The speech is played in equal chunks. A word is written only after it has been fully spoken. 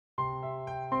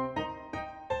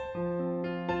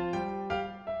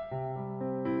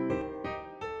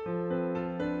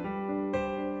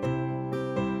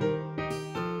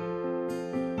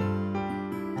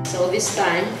So this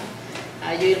time,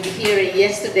 you'll be hearing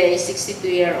yesterday, a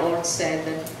 62-year-old said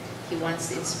that he wants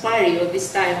to inspire you.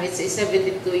 This time, it's a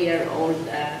 72-year-old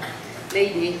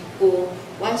lady who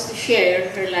wants to share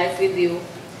her life with you,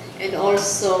 and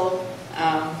also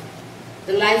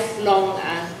the lifelong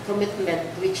commitment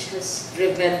which has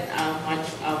driven much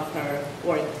of her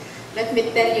work. Let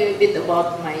me tell you a bit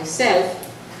about myself,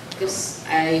 because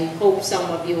I hope some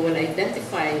of you will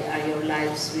identify your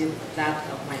lives with that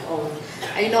of my own.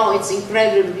 I know it's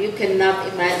incredible. You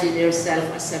cannot imagine yourself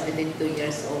as 72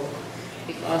 years old,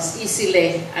 because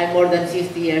easily I'm more than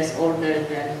 50 years older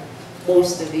than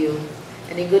most of you.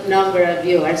 And a good number of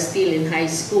you are still in high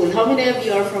school. How many of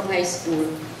you are from high school?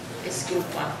 High school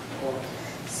pa? Oh,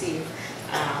 see,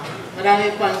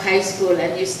 marami pang high school,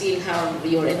 and you still have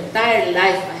your entire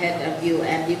life ahead of you,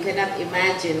 and you cannot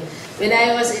imagine. When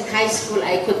I was in high school,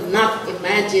 I could not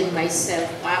imagine myself.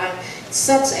 Parang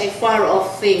such a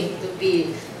far-off thing to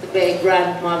be a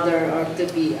grandmother, or to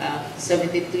be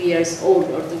 72 years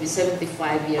old, or to be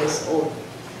 75 years old.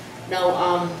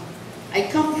 Now, I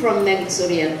come from Negros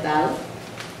Oriental.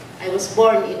 I was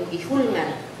born in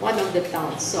Gihulngan, one of the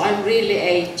towns. So I'm really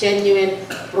a genuine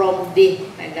Promdi.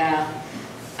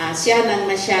 Siyanang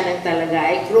na siyanang talaga.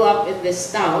 I grew up in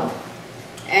this town,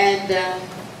 and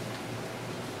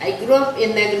I grew up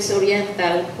in Negros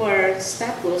Oriental, where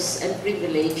status and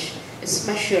privilege is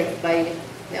measured by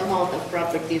the amount of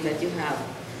property that you have.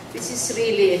 This is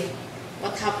really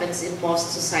what happens in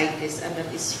most societies, and that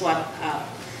is what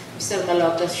Mr.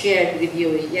 Maloto shared with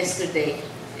you yesterday,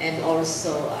 and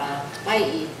also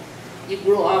Mai. You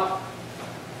grew up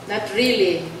not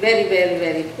really very, very,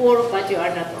 very poor, but you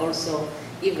are not also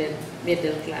even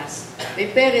middle class. My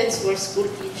parents were school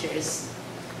teachers,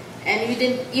 and we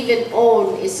didn't even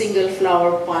own a single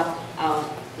flower pot of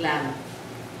land.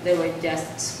 They were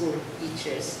just school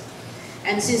teachers.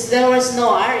 And since there was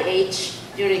no RH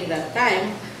during that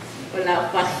time, wala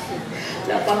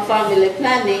pang family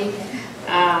planning,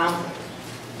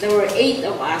 there were 8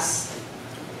 of us,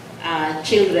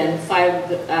 children,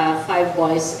 5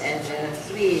 boys and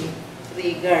 3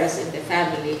 girls in the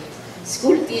family.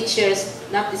 School teachers,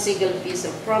 not a single piece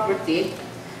of property.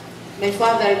 My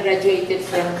father graduated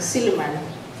from Silliman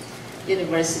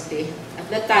University. At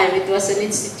that time, it was an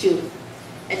institute,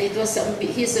 and it was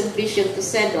his ambition to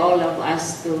send all of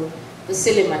us to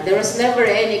Silliman. There was never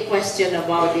any question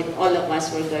about it. All of us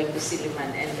were going to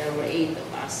Silliman, and there were 8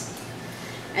 of us.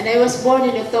 And I was born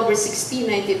in October 16,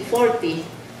 1940,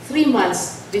 3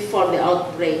 months before the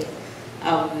outbreak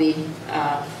of the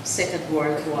Second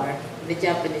World War. The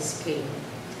Japanese came.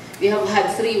 We have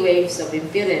had 3 waves of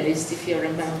imperialists, if you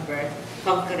remember,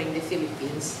 conquering the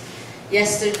Philippines.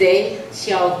 Yesterday,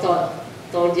 Xiao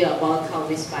told you about how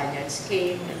the Spaniards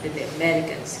came and then the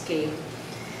Americans came.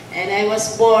 And I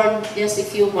was born just a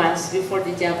few months before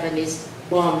the Japanese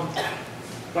bombed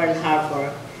Pearl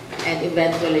Harbor and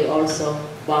eventually also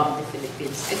bombed the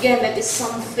Philippines. Again, that is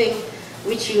something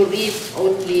which you read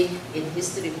only in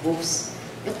history books,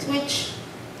 but which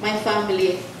my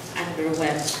family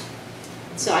underwent.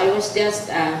 So I was just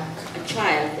a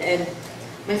child, and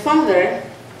my father,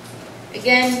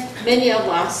 again, many of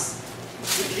us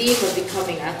dream of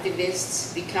becoming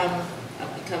activists,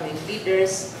 becoming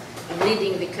leaders, of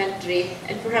leading the country,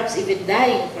 and perhaps even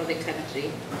dying for the country.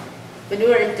 When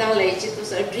we were in college, it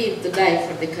was our dream to die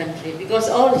for the country, because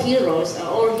all heroes,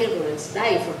 all heroines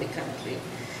die for the country.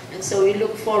 And so we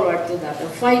look forward to that,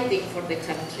 of fighting for the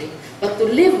country. But to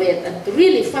live it and to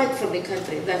really fight for the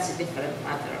country, that's a different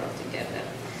matter altogether.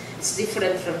 It's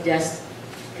different from just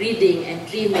reading and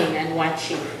dreaming and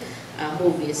watching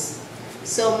movies.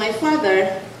 So my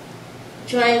father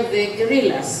joined the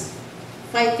guerrillas,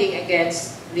 fighting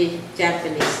against the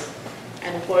Japanese.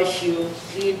 And of course, you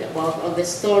read about all the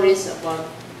stories about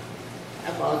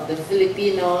the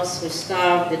Filipinos who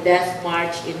starved, the death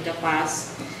march in the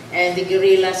past, and the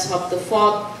guerrillas have to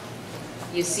fight.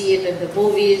 You see it in the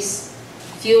movies.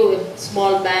 Few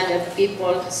small band of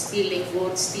people stealing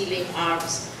goods, stealing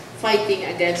arms, fighting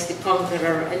against the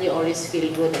conqueror, and you always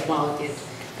feel good about it.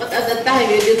 But at the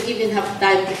time, you didn't even have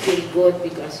time to feel good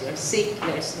because you're sick,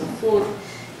 there's no food,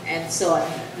 and so on.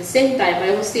 At the same time,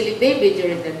 I was still a baby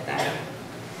during that time.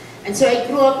 And so I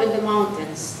grew up in the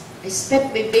mountains. I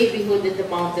spent my babyhood in the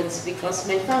mountains because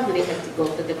my family had to go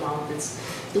to the mountains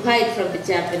to hide from the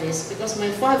Japanese, because my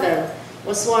father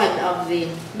was one of the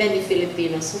many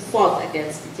Filipinos who fought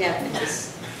against the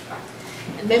Japanese.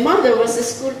 And my mother was a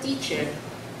school teacher.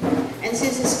 And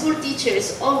since a school teacher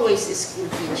is always a school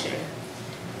teacher,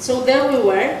 so there we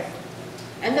were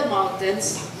in the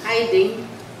mountains hiding.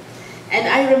 And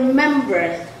I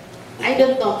remember, I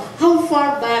don't know, how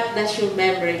far back does your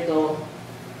memory go?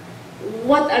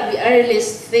 what are the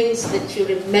earliest things that you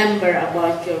remember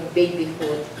about your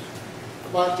babyhood,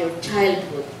 about your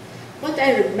childhood? What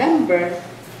I remember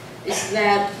is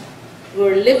that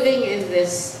we're living in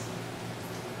this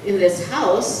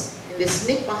house, in this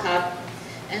nipa hut,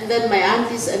 and then my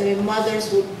aunties and my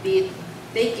mothers would be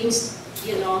taking,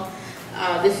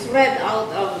 the thread out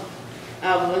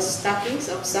of stockings,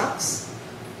 of socks,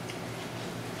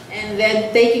 and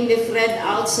then taking the thread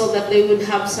out so that they would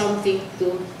have something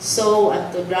to sew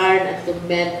and to darn and to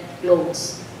mend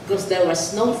clothes, because there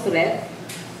was no thread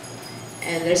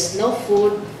and there's no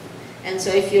food. And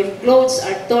so if your clothes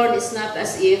are torn, it's not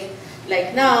as if,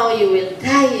 like now, you will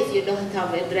die if you don't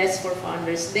have a dress for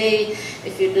Founders Day,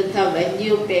 if you don't have a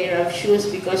new pair of shoes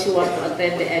because you want to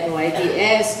attend the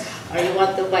NYDS, or you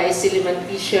want to buy a Silliman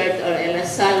t-shirt or a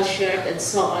LaSalle shirt and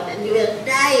so on, and you will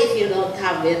die if you don't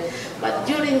have it. But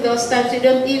during those times, you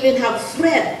don't even have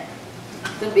thread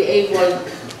to be able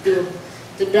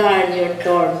to darn your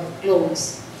torn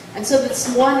clothes. And so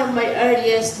that's one of my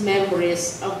earliest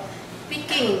memories of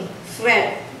picking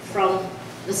thread from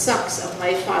the socks of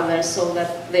my father so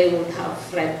that they would have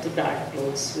thread to darn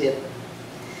clothes with.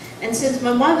 And since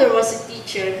my mother was a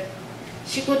teacher,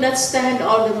 she could not stand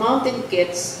all the mountain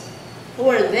kids who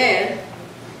were there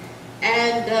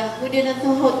and who didn't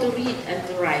know how to read and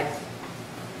to write.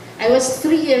 I was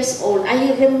 3 years old.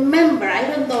 I remember, I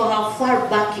don't know how far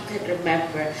back you can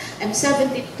remember. I'm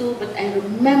 72, but I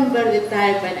remember the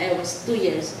time when I was 2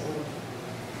 years old.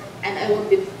 And I would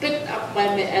be picked up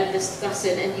by my eldest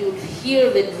cousin, and you would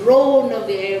hear the drone of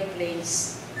the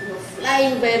airplanes,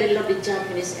 flying very low, the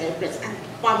Japanese airplanes, and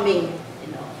bombing,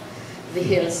 the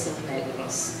hills of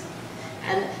Negros.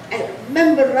 And I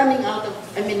remember running out of,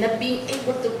 not being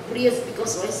able to breathe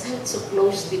because I was held so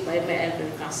closely by my elder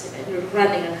cousin, and we were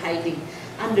running and hiding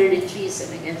under the trees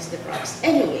and against the rocks.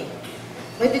 Anyway,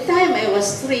 by the time I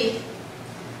was 3,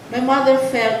 my mother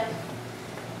felt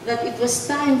that it was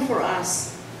time for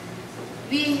us.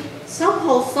 We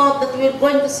somehow thought that we were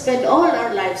going to spend all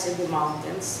our lives in the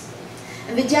mountains.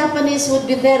 And the Japanese would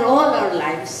be there all our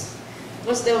lives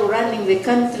because they were running the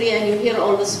country, and you hear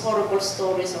all these horrible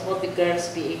stories about the girls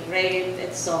being raped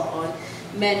and so on,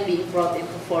 men being brought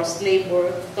into forced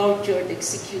labor, tortured,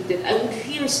 executed. I would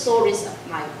hear stories at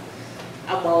night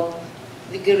about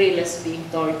the guerrillas being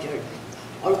tortured,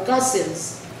 or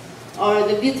cousins, or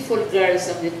the beautiful girls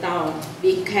of the town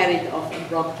being carried off and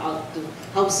brought out to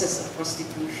houses of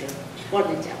prostitution for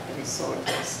the Japanese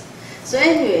soldiers. So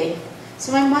anyway,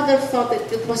 so my mother thought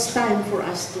that it was time for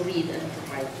us to read and to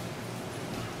write.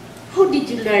 How did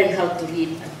you learn how to read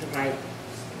and to write?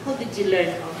 How did you learn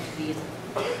how to read?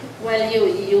 Well,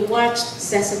 you watched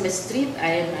Sesame Street,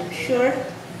 I'm sure.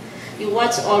 You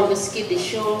watched all those kiddie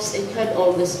shows, and you had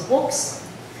all those books.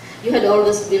 You had all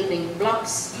those building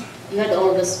blocks. You had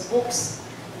all those books.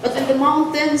 But in the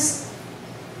mountains,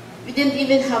 we didn't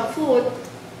even have food.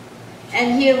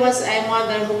 And here was a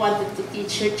mother who wanted to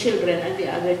teach her children and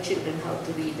the other children how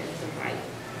to read and to write.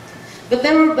 But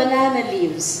there were banana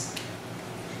leaves.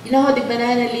 You know how the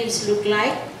banana leaves look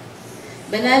like?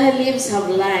 Banana leaves have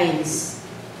lines.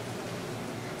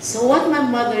 So what my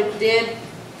mother did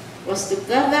was to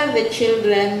gather the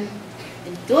children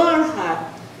into our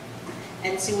hut,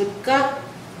 and she would cut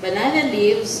banana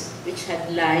leaves which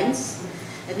had lines,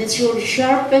 and then she would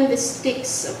sharpen the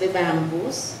sticks of the bamboo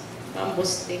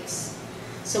sticks.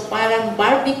 So parang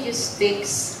barbecue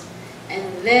sticks, and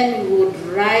then we would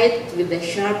write with the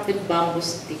sharpened bamboo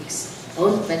sticks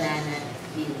on banana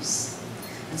leaves.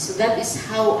 And so that is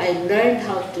how I learned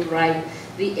how to write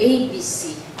the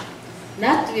ABC.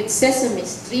 Not with Sesame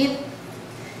Street,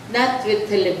 not with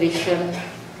television,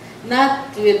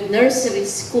 not with nursery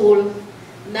school,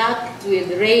 not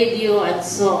with radio and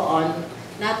so on,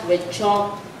 not with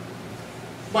chalk,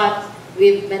 but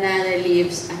with banana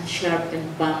leaves and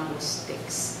sharpened bamboo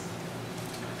sticks.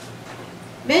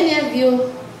 Many of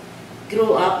you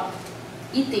grew up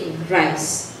eating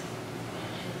rice.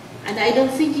 And I don't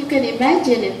think you can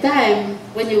imagine a time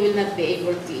when you will not be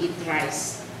able to eat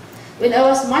rice. When I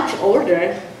was much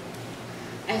older,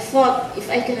 I thought, if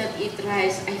I cannot eat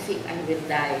rice, I think I will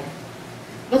die.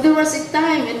 But there was a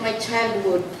time in my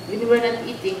childhood when we were not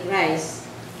eating rice.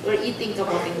 We were eating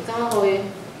kamuting kahoy,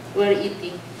 we were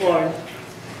eating corn.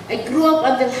 I grew up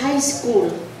until high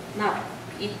school not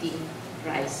eating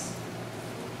rice.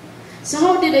 So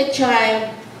how did a child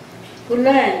who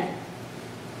learned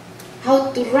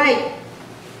how to write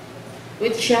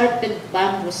with sharpened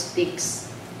bamboo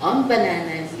sticks on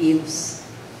banana leaves,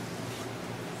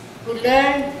 who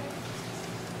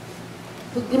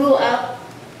grew up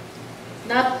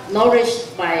not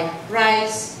nourished by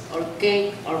rice or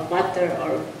cake or butter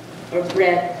or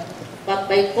bread, but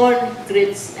by corn,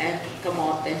 grits, and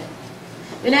kamote.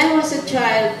 When I was a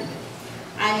child,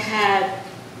 I had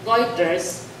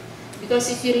goiters because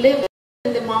if you live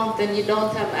in the mountain, you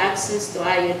don't have access to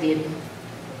iodine.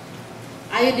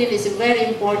 Iodine is a very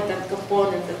important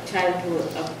component of childhood,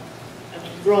 of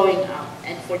growing up,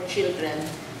 and for children.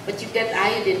 But you get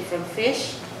iodine from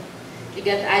fish, you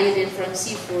get iodine from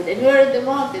seafood, and we're in the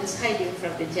mountains hiding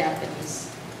from the Japanese.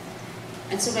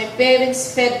 And so my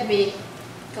parents fed me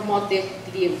kamote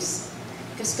leaves,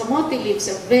 because kamote leaves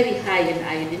are very high in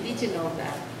iodine. Did you know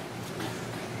that?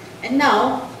 And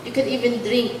now, you can even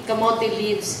drink kamote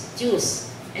leaves juice,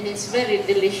 and it's very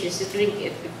delicious. You drink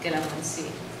it with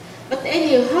calamansi. But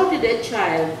anyway, how did a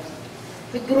child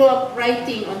who grew up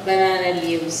writing on banana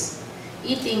leaves,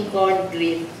 eating corn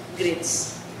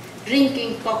grits,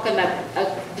 drinking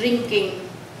drinking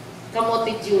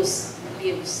kamote juice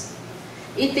leaves,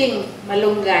 eating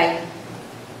malunggay,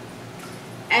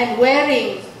 and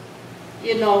wearing,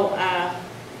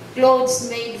 clothes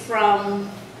made from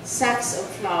sacks of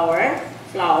flour,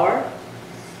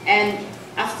 and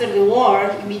after the war,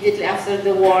 immediately after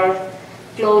the war,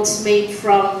 clothes made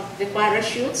from the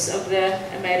parachutes of the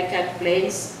American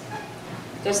planes,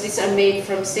 because these are made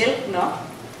from silk, no?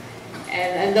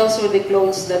 And those were the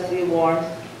clothes that we wore.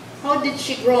 How did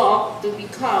she grow up to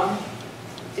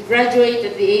graduate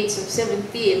at the age of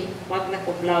 17, magna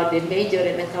cum laude, major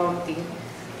in accounting,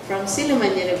 from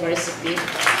Silliman University,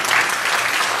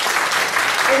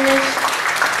 finished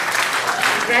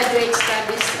graduate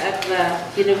studies at the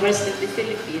University of the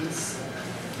Philippines,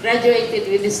 graduated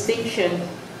with distinction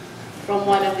from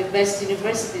one of the best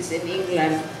universities in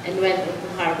England, and went to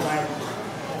Harvard,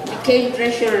 became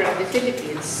treasurer of the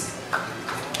Philippines,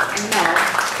 and now,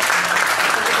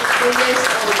 2 years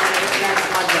old, and a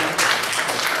grandmother.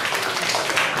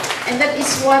 And that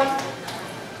is what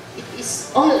it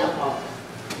is all about.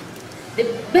 The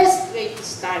best way to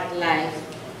start life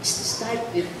is to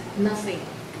start with nothing.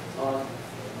 Or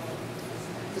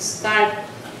to start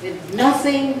with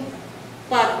nothing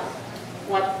but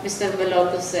what Mr.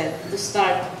 Meloto said, to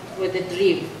start with a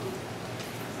dream.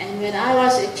 And when I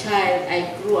was a child,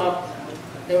 I grew up,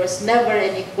 there was never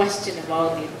any question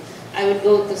about it. I would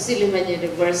go to Silliman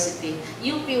University.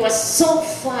 UP was so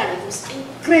far, it was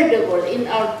incredible. In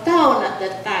our town at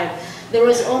that time, there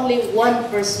was only one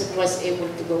person who was able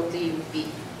to go to UP.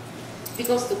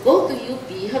 Because to go to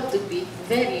UP, you have to be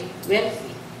very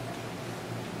wealthy.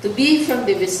 To be from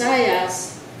the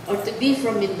Visayas, or to be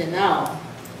from Mindanao,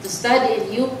 to study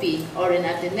in UP, or in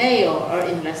Ateneo, or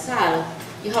in La Salle,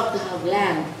 you have to have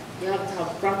land, you have to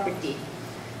have property,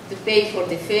 to pay for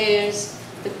the fares,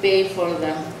 to pay for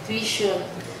the tuition,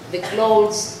 the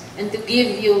clothes, and to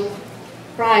give you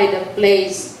pride of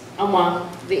place among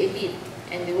the elite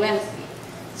and the wealthy.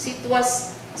 So it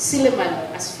was Silliman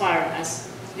as far as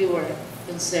we were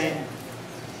concerned.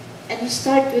 And you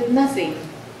start with nothing.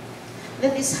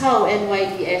 That is how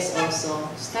NYDS also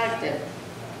started.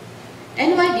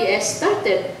 NYDS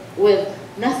started with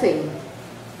nothing.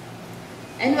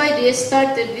 NYDS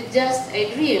started with just a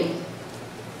dream.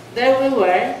 There we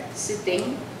were,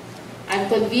 sitting. I'm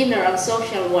convener of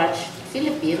Social Watch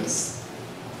Philippines,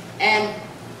 and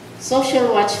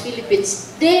Social Watch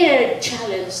Philippines dared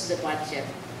challenge the budget.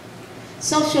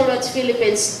 Social Watch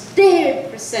Philippines dared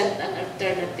present an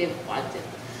alternative budget.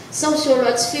 Social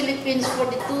Watch Philippines for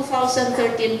the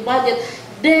 2013 budget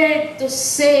dared to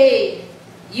say,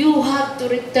 you have to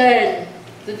return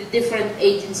to the different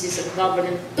agencies of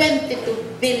government,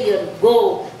 22 billion,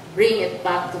 go, bring it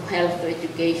back to health, to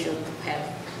education, to health,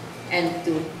 and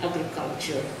to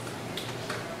agriculture.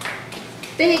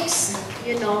 It takes,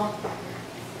 I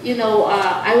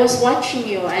was watching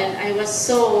you, and I was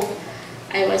so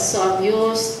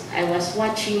amused. I was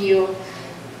watching you.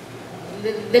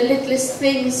 The littlest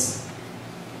things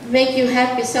make you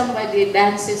happy. Somebody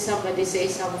dances, somebody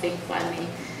says something funny,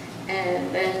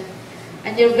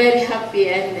 and you're very happy,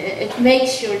 and it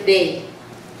makes your day.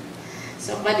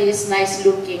 Somebody is nice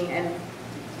looking and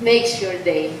makes your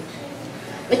day.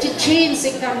 But you change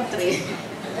the country.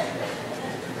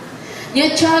 You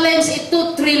challenge a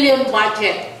 2 trillion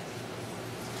budget.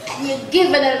 And you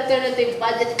give an alternative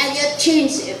budget and you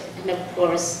change it. And of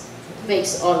course, it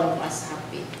makes all of us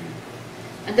happy.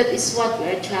 And that is what we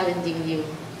are challenging you.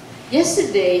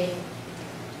 Yesterday,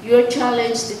 you were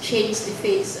challenged to change the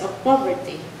face of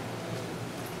poverty.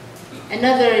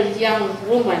 Another young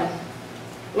woman,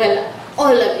 well,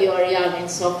 all of you are young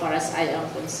insofar as I am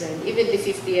concerned. Even the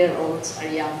 50-year-olds are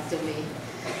young to me.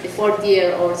 The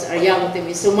 40-year-olds are young to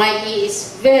me. So my E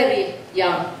is very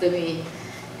young to me.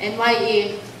 And my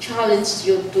E challenged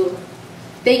you to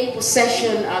take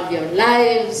possession of your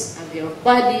lives, of your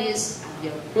bodies, of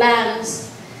your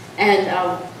plans, and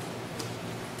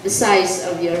the size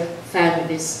of your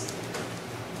families.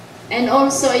 And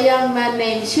also a young man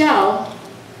named Xiao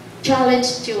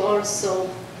challenged you also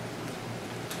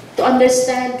to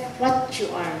understand what you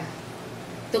are,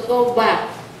 to go back,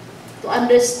 to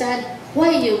understand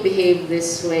why you behave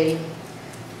this way,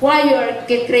 why you are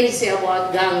crazy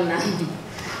about Gangnam,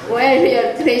 why you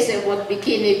are crazy about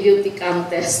bikini beauty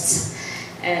contests,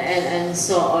 and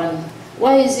so on.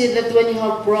 Why is it that when you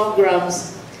have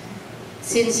programs,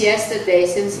 since yesterday,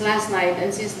 since last night,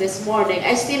 and since this morning,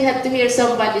 I still have to hear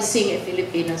somebody sing a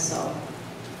Filipino song?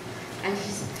 And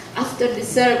after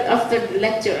the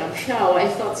lecture of Xiao, I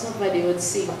thought somebody would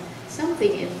sing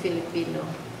something in Filipino,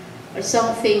 or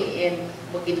something in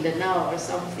Maguindanao, or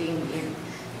something in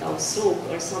Tausug,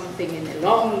 or something in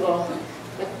Ilonggo.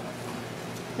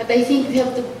 But I think we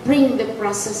have to bring the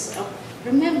process of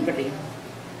remembering.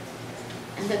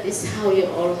 And that is how you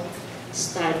all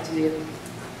start with.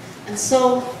 And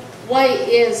so, why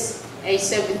is a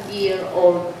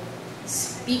 70-year-old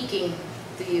speaking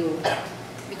to you?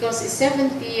 Because a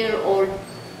 70-year-old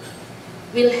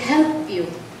will help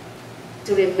you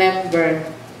to remember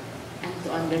and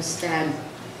to understand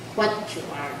what you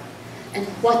are and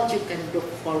what you can look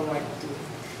forward to.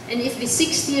 And if the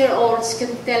 60-year-olds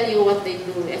can tell you what they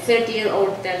do, a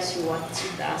 30-year-old tells you what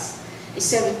she does, a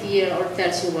 70-year-old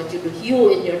tells you what you do,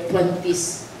 you in your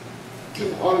 20s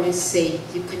can always say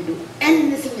you can do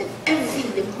anything and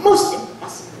everything, the most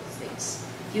impossible things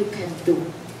you can do.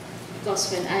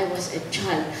 Because when I was a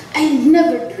child, I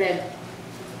never dreamt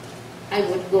I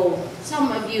would go. Some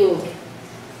of you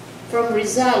from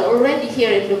Rizal, already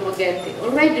here in Dumaguete,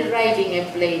 already riding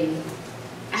a plane.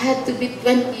 I had to be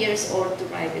 20 years old to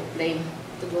ride a plane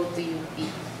to go to UP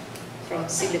from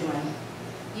Siliman.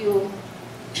 You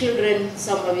children,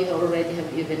 some of you already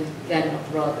have even gone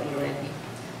abroad already.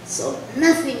 So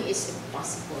nothing is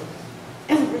impossible.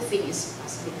 Everything is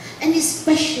possible. And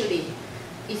especially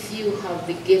if you have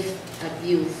the gift of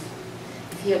youth,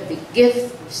 if you have the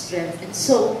gift of strength. And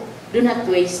so, do not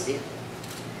waste it.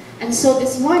 And so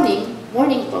this morning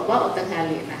pa ba o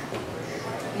tanghali na?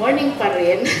 Morning pa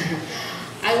rin,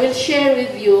 I will share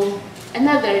with you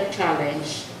another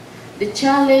challenge. The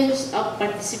challenge of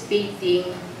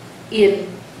participating in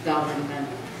government.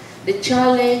 The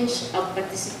challenge of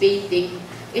participating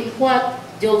in what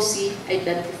Josie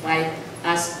identified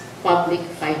as public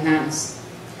finance.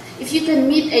 If you can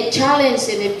meet a challenge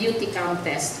in a beauty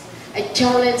contest, a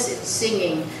challenge in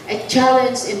singing, a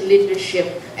challenge in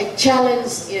leadership, a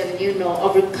challenge in,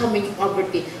 overcoming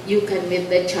poverty, you can meet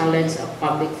the challenge of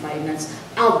public finance,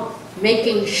 of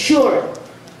making sure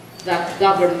that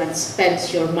government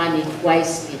spends your money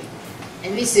wisely.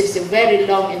 And this is a very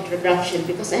long introduction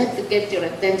because I had to get your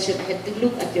attention, I had to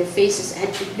look at your faces, I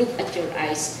had to look at your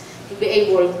eyes to be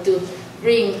able to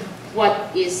bring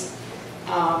what is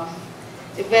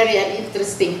a very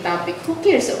interesting topic. Who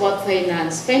cares about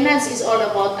finance? Finance is all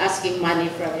about asking money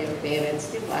from your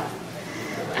parents, diba?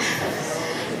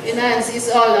 Finance is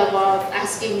all about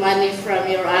asking money from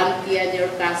your auntie and your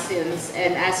cousins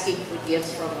and asking for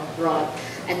gifts from abroad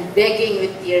and begging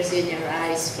with tears in your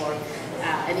eyes for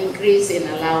an increase in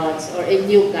allowance or a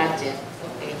new gadget.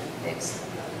 Okay, next.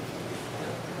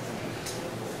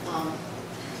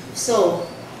 So,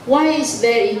 why is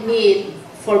there a need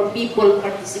for people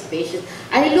participation?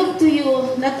 I look to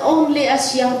you not only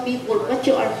as young people, but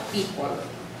you are people.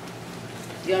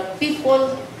 You are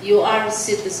people, you are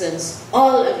citizens.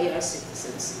 All of you are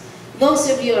citizens. Those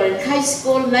of you who are in high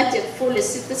school, not yet fully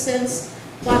citizens,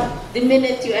 but the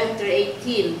minute you enter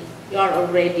 18, you are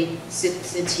already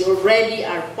citizens. You already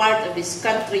are part of this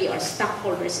country, you are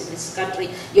stockholders in this country,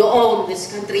 you own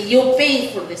this country, you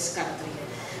pay for this country.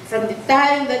 From the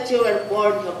time that you were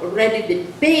born, you have already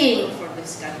been paying for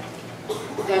this country.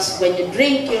 Because when you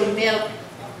drink your milk,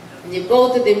 when you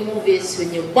go to the movies,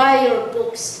 when you buy your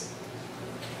books,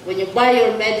 when you buy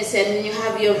your medicine, when you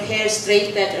have your hair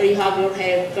straightened, or you have your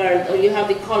hair curled, or you have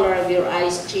the color of your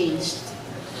eyes changed,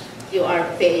 you are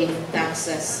paying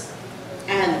taxes.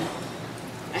 And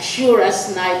as sure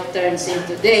as night turns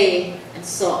into day, and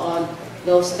so on,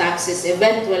 those taxes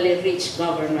eventually reach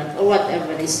government, or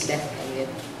whatever is left of it.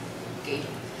 Okay.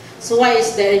 So why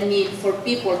is there a need for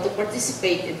people to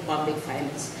participate in public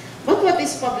finance? But what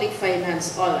is public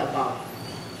finance all about?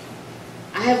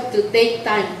 I have to take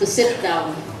time to sit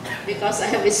down because I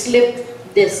have a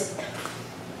slipped disc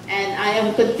and I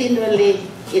am continually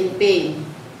in pain.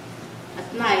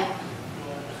 At night,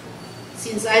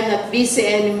 since I'm not busy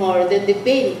anymore, then the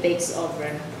pain takes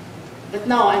over. But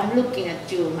now I'm looking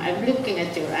at you, I'm looking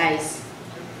at your eyes,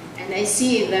 and I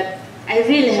see that I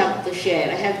really have to share,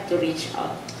 I have to reach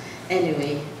out.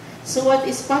 Anyway, so what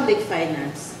is public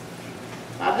finance?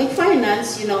 Public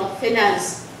finance,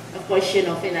 finance, of course,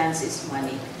 finance is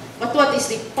money. But what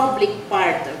is the public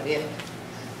part of it?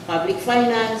 Public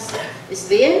finance is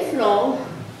the inflow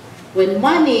when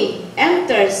money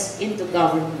enters into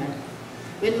government.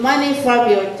 When money from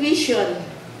your tuition,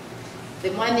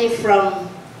 the money from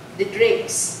the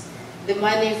drinks, the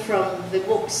money from the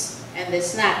books and the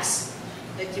snacks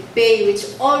that you pay, which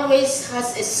always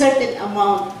has a certain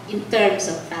amount in terms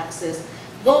of taxes,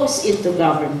 goes into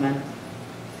government.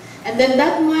 And then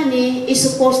that money is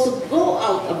supposed to go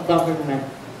out of government.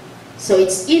 So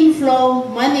it's inflow,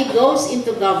 money goes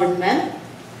into government.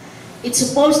 It's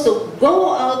supposed to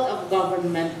go out of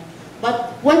government.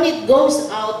 But when it goes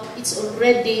out, it's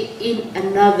already in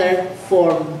another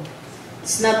form.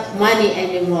 It's not money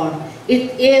anymore.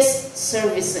 It is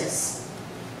services.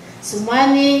 So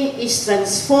money is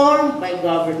transformed by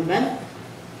government,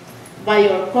 by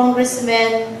your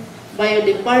congressmen, by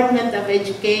your Department of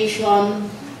Education,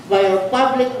 by your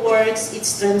public works.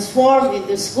 It's transformed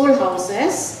into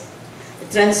schoolhouses,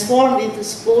 transformed into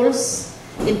schools,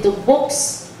 into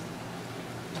books,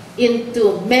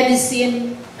 into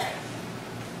medicine,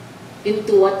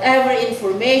 into whatever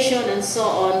information and so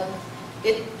on.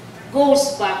 It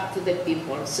goes back to the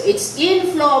people. So it's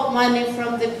inflow of money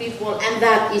from the people, and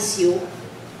that is you.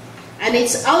 And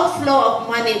it's outflow of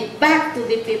money back to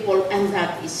the people, and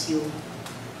that is you.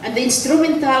 And the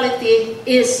instrumentality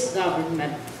is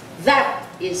government. That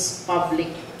is public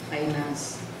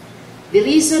finance. The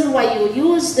reason why you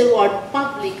use the word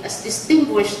public as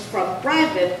distinguished from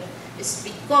private is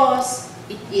because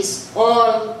it is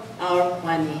all our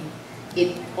money.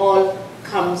 It all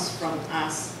comes from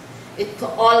us. It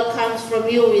all comes from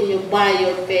you when you buy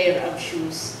your pair of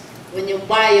shoes, when you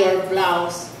buy your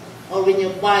blouse, or when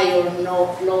you buy your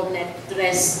low-neck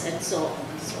dress, and so on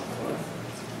and so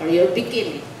forth, or your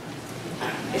bikini.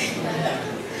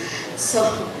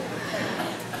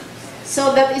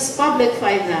 So that is public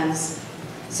finance.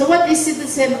 So what is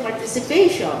citizen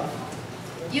participation?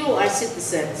 You are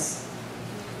citizens.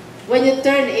 When you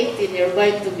turn 18, you're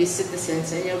going to be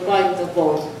citizens and you're going to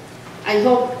vote. I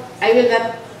hope I will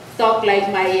not talk like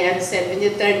Marianne said, when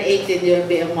you turn 18, you'll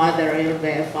be a mother or you'll be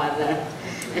a father.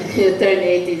 And when you turn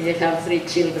 18, you have 3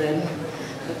 children.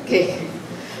 Okay.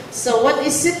 So what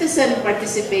is citizen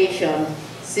participation?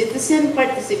 Citizen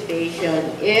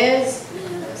participation is,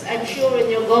 I'm sure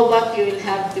when you go back, you will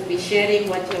have to be sharing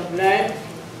what you have learned.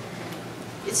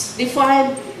 It's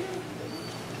defined,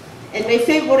 and my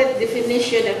favorite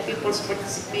definition of people's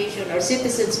participation or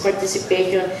citizens'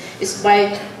 participation is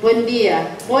by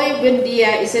Buendia. Boy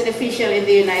Buendia is an official in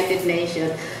the United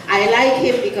Nations. I like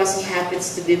him because he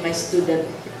happens to be my student.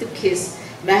 He took his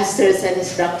master's and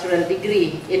his doctoral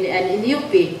degree in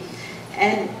UP.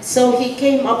 And so he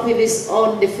came up with his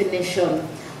own definition.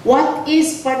 What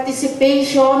is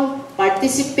participation?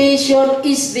 Participation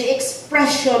is the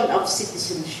expression of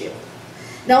citizenship.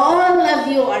 Now, all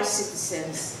of you are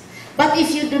citizens. But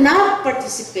if you do not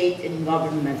participate in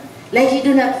government, like you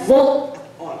do not vote at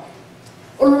all,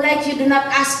 or like you do not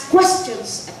ask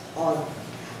questions at all,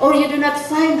 or you do not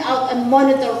find out and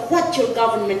monitor what your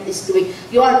government is doing,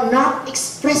 you are not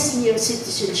expressing your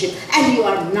citizenship, and you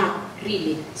are not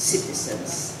really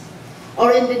citizens.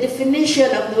 Or in the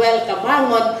definition of Noel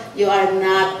Cabangon, you are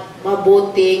not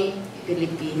mabuting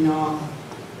Pilipino.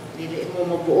 Dili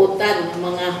mo mabuotan ng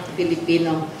mga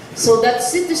Pilipino. So that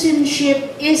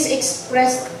citizenship is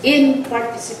expressed in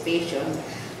participation.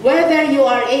 Whether you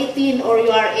are 18 or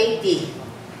you are 80,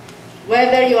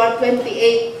 whether you are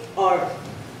 28 or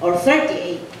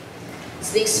 38,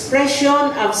 it's the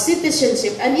expression of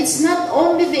citizenship. And it's not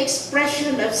only the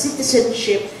expression of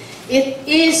citizenship, it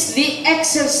is the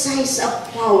exercise of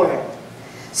power.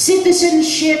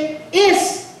 Citizenship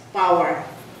is power.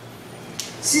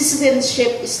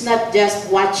 Citizenship is not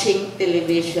just watching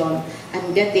television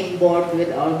and getting bored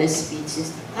with all the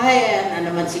speeches. Ayan na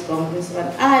naman si Congressman,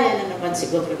 ayan na naman si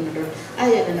Governor,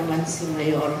 ayan na naman si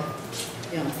Mayor.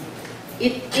 Yeah.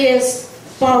 It is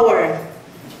power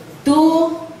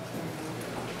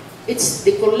it's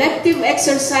the collective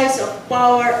exercise of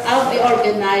power of the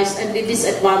organized and the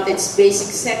disadvantaged basic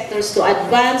sectors to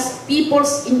advance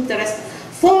people's interest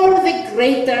for the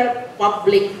greater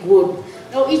public good.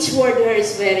 Now, each word here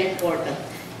is very important.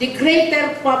 The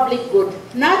greater public good,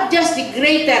 not just the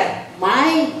greater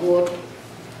my good.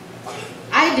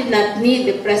 I did not need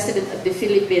the President of the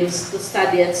Philippines to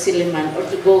study at Silliman or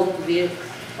to go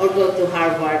to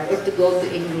Harvard or to go to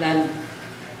England.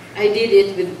 I did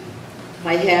it with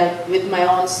my help, with my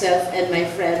own self and my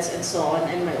friends and so on,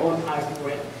 and my own hard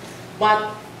work.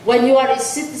 But When you are a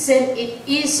citizen, it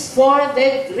is for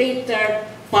the greater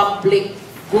public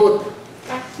good,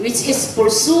 which is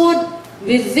pursued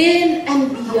within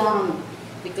and beyond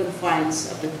the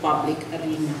confines of the public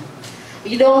arena.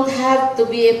 You don't have to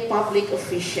be a public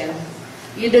official.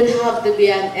 You don't have to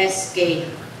be an SK.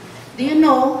 Do you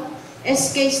know,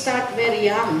 SK start very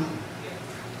young.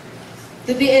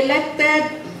 To be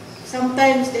elected,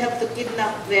 sometimes they have to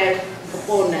kidnap their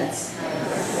opponents.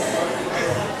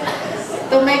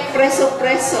 To make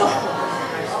preso-preso,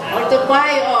 or to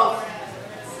buy off.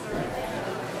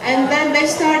 And then they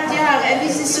start young, and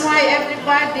this is why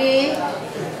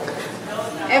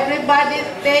everybody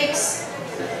takes,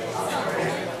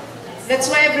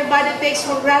 that's why everybody takes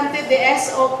for granted the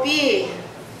SOP.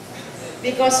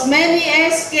 Because many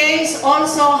SKs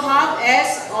also have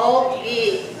SOP.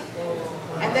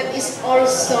 And that is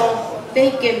also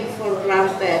taken for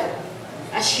granted.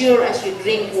 As sure as you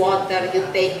drink water, you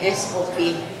take SOP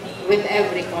with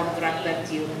every contract that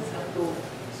you approve.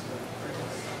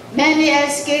 Many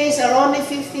SKs are only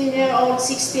 15-year-olds,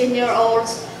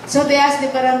 16-year-olds, so they ask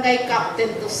the barangay captain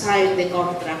to sign the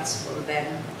contracts for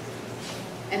them.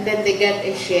 And then they get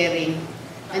a sharing.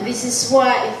 And this is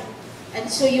why, and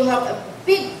so you have a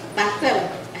big battle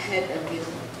ahead of you.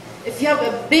 If you have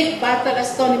a big battle,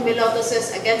 as Tony Miloto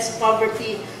says, against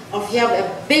poverty, or if you have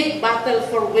a big battle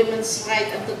for women's right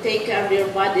and to take care of your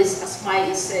bodies, as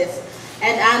Mai says,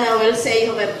 and Anna will say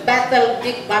you have a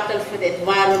big battle for the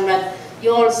environment,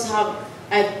 you also have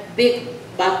a big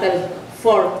battle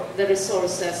for the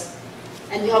resources,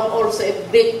 and you have also a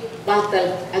big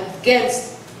battle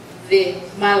against the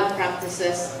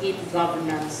malpractices in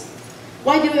governance.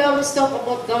 Why do we always talk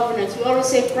about governance? We always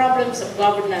say problems of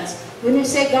governance. When you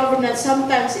say governance,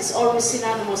 sometimes it's always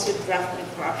synonymous with graft and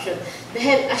corruption.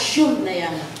 Dahil assumed na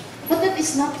yan. But that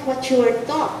is not what you were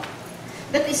taught.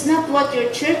 That is not what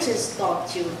your churches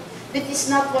taught you. That is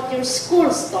not what your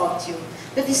schools taught you.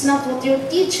 That is not what your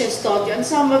teachers taught you. And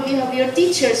some of you have your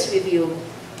teachers with you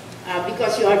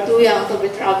because you are too young to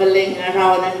be traveling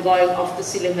around and going off to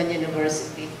Silliman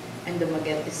University and the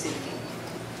Magente City.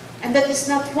 And that is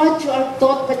not what you are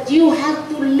taught, but you have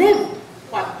to live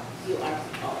what you are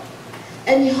taught.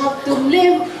 And you have to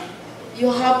live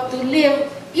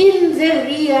in the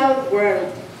real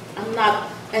world, and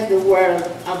not in the world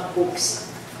of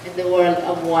books, in the world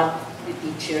of what the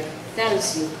teacher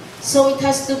tells you. So it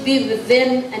has to be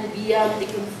within and beyond the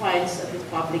confines of the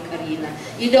public arena.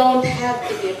 You don't have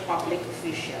to be a public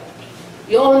official.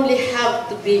 You only have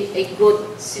to be a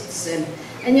good citizen.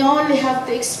 And you only have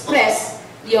to express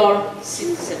your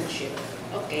citizenship.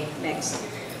 Okay, next.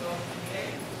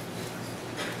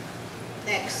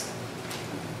 Next.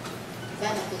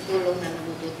 Ba, natutulong na,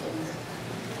 nagugutom na.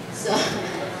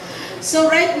 So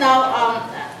right now,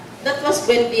 that was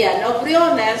Buendia. Now,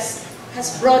 Briones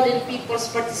has broadened people's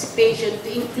participation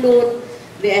to include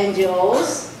the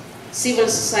NGOs, civil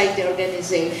society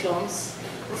organizations,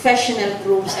 professional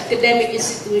groups, academic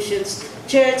institutions,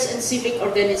 church and civic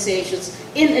organizations,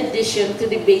 in addition to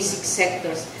the basic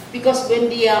sectors, because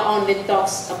Buendia only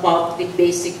talks about the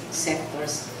basic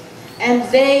sectors. And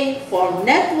they form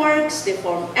networks, they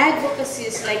form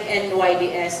advocacies, like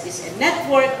NYDS is a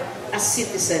network as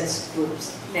citizens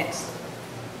groups. Next.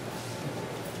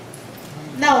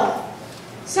 Now,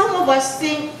 some of us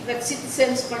think that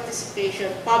citizens'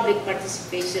 participation, public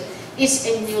participation, is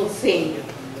a new thing.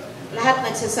 Lahat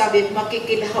nagsasabi,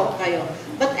 makikilaw kayo.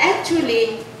 But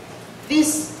actually,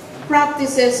 these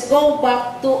practices go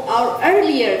back to our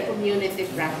earlier community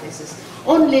practices.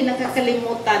 Only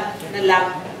nakakalimutan na lang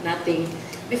natin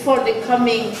before the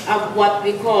coming of what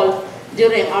we call,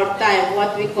 during our time,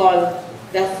 what we call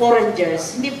the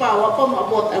foreigners. Hindi pa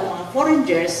maabot ang mga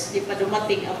foreigners, hindi pa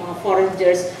dumating ang mga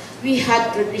foreigners. We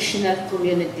had traditional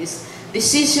communities.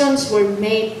 Decisions were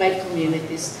made by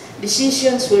communities.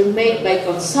 Decisions were made by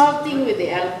consulting with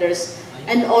the elders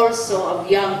and also of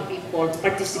young people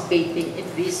participating in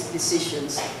these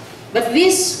decisions. But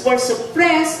these were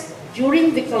suppressed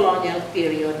during the colonial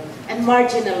period and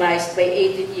marginalized by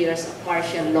 18 years of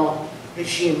martial law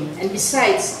regime. And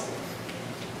besides,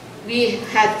 we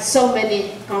had so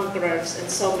many conquerors and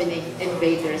so many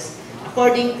invaders.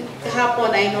 According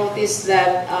kahapon, I noticed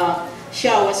that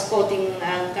Xia was quoting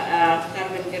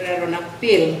Carmen Guerrero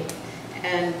Nakpil.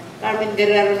 And Carmen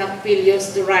Guerrero Nakpil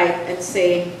used to write and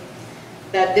say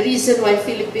that the reason why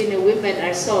Filipino women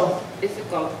are so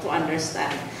difficult to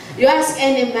understand. You ask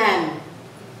any man,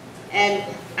 and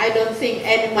I don't think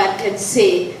any man can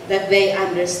say that they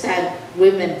understand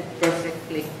women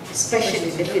perfectly,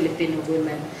 especially the Filipino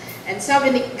women. And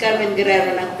sabi ni Carmen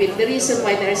Guerrero Nakpil, the reason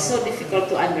why they're so difficult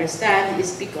to understand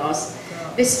is because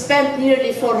They spent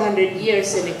nearly 400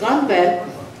 years in a convent,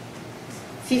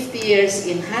 50 years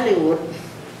in Hollywood,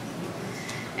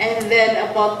 and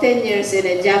then about 10 years in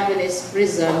a Japanese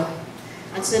prison.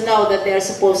 And so now that they are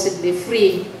supposedly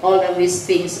free, all of these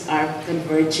things are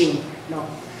converging. No.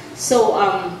 So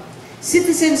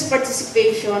citizens'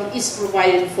 participation is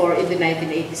provided for in the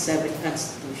 1987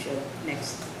 Constitution.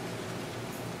 Next.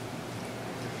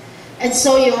 And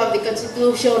so you have the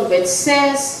Constitution which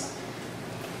says,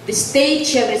 the state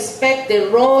shall respect the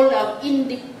role of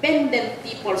independent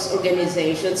people's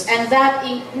organizations, and that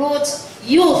includes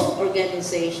youth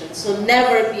organizations. So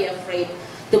never be afraid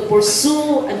to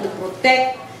pursue and to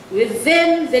protect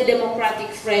within the democratic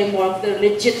framework their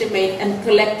legitimate and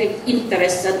collective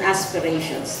interests and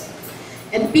aspirations.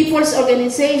 And people's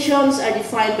organizations are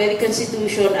defined by the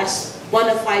Constitution as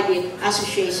bona fide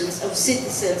associations of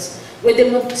citizens with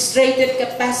demonstrated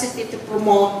capacity to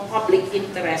promote public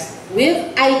interest with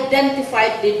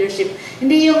identified leadership.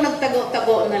 Hindi yung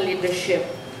nagtago-tago na leadership.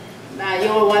 You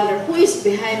will wonder, who is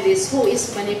behind this? Who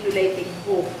is manipulating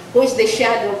who? Who is the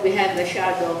shadow behind the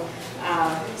shadow?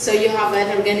 So you have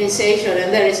an organization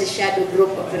and there is a shadow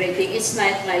group operating. It's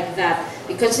not like that.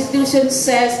 The Constitution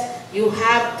says you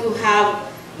have to have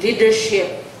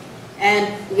leadership and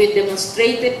with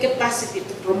demonstrated capacity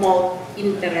to promote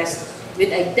interest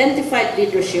with identified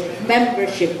leadership,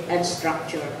 membership, and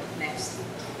structure. Next.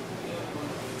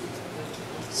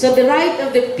 So the right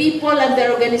of the people and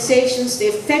their organizations to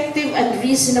effective and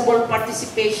reasonable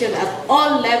participation at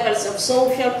all levels of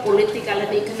social, political,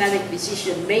 and economic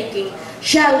decision-making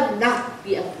shall not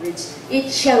be abridged. It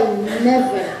shall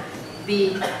never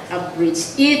be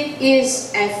abridged. It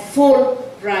is a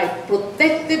full right,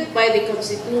 protected by the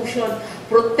Constitution,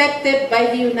 protected by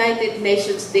the United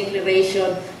Nations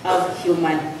Declaration of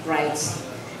Human Rights.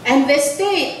 And the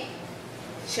state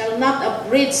shall not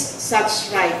abridge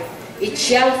such right. It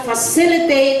shall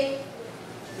facilitate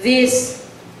this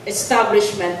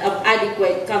establishment of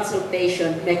adequate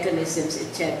consultation mechanisms,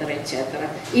 etc., etc.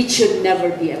 It should never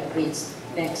be abridged.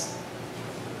 Next.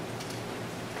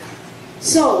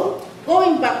 So,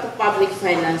 going back to public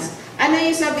finance, ano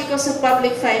yung sabi ko sa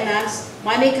public finance?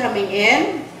 Money coming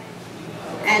in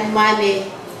and money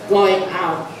going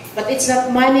out. But it's not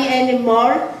money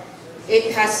anymore.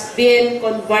 It has been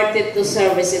converted to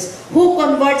services. Who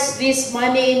converts this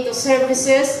money into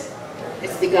services?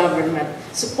 It's the government.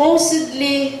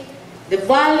 Supposedly, the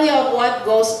value of what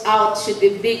goes out should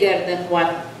be bigger than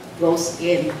what goes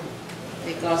in,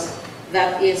 because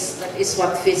that is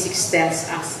what physics tells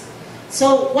us.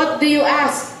 So what do you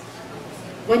ask?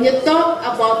 When you talk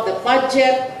about the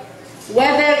budget,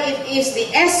 whether it is the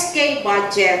SK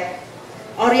budget,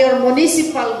 or your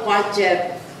municipal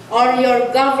budget, or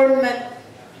your government,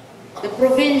 the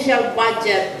provincial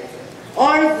budget,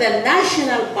 or the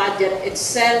national budget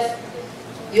itself,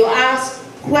 you ask,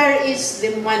 where is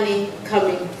the money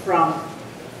coming from?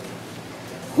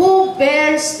 Who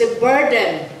bears the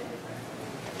burden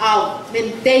of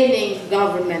maintaining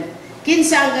government?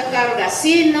 Kinsa ang kakarga?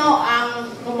 Sino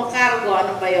ang kumakargo?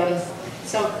 Ano ba yun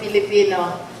sa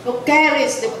Filipino? Who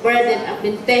carries the burden of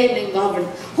maintaining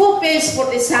government? Who pays for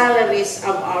the salaries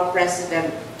of our president,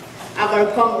 of our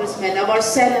congressmen, of our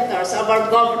senators, of our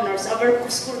governors, of our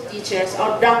school teachers,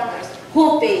 our doctors?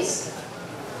 Who pays?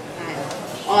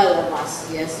 All of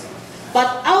us, yes. But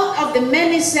out of the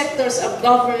many sectors of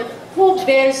government, who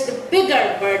bears the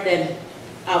bigger burden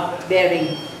of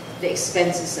bearing the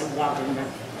expenses of government?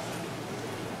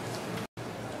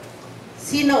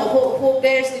 Sino, who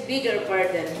bears the bigger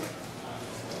burden?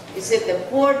 Is it the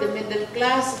poor, the middle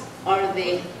class, or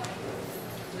the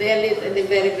elite and the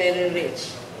very, very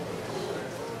rich?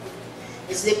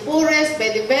 It's the poorest by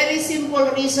the very simple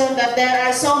reason that there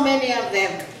are so many of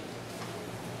them.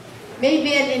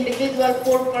 Maybe an individual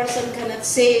poor person cannot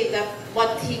say that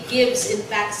what he gives in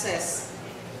taxes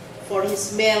for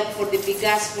his milk, for the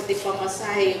bigas, for the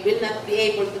pamasahe, will not be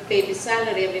able to pay the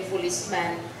salary of a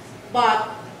policeman.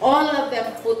 But all of them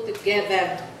put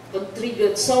together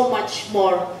contribute so much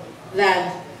more than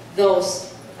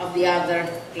those of the other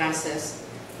classes.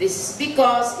 This is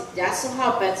because it just so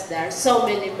happens there are so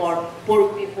many more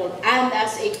poor people, and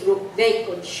as a group they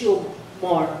consume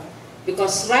more.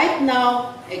 Because right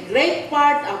now, a great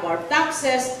part of our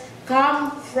taxes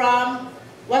come from,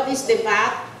 what is the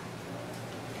VAT?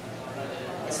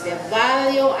 It's the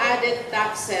value-added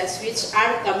taxes, which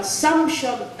are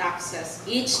consumption taxes.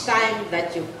 Each time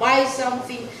that you buy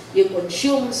something, you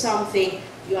consume something,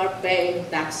 you are paying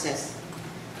taxes.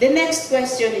 The next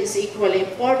question is equally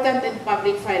important in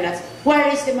public finance. Where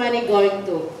is the money going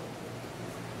to?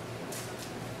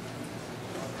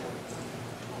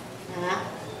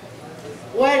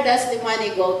 Where does the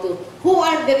money go to? Who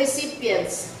are the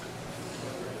recipients?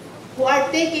 Who are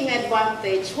taking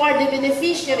advantage? Who are the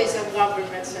beneficiaries of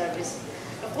government service?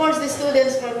 Of course, the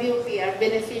students from UP are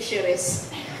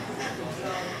beneficiaries.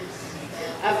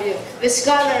 The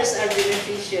scholars are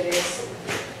beneficiaries.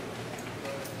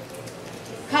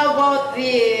 How about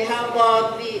the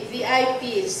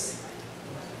VIPs,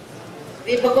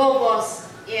 the bagobos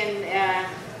in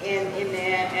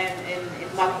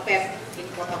Magpet, in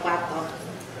Cotabato,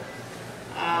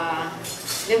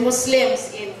 the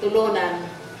Muslims in Tulunan,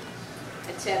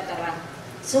 etc.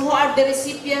 So who are the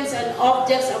recipients and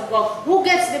objects of government? Who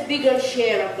gets the bigger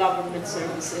share of government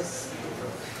services?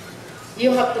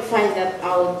 You have to find that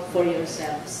out for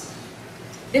yourselves.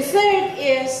 The third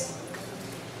is,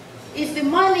 if the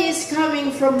money is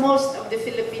coming from most of the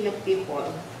Filipino people,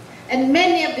 and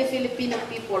many of the Filipino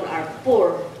people are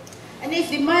poor, and if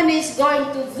the money is going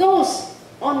to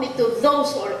only to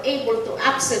those who are able to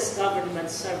access government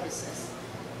services,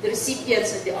 the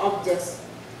recipients and the objects,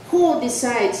 who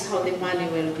decides how the money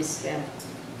will be spent?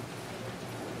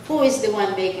 Who is the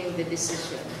one making the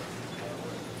decision?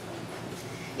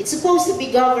 It's supposed to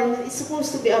be government, it's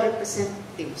supposed to be our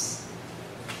representatives.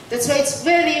 That's why it's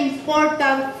very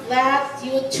important that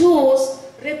you choose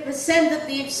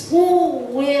representatives who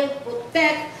will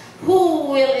protect,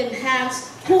 who will enhance,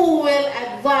 who will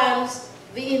advance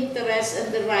the interests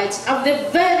and the rights of the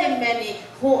very many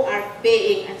who are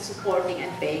paying and supporting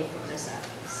and paying for the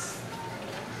salaries.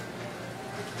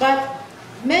 But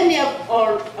many of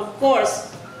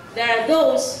course, there are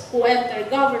those who enter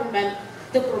government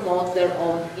to promote their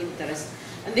own interests.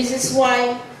 And this is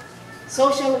why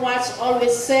Social Watch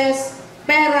always says,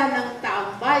 pera ng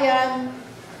taong bayan,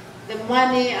 the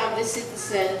money of the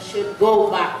citizen should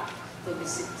go back to the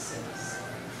citizens.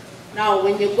 Now,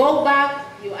 when you go back,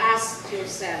 you ask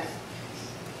yourself,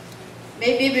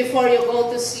 maybe before you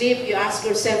go to sleep, you ask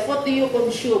yourself, what do you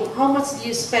consume? How much do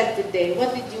you spend today?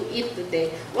 What did you eat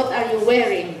today? What are you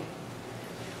wearing?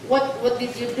 What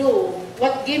did you do?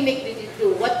 What gimmick did you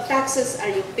do? What taxes are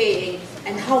you paying?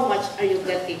 And how much are you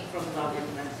getting from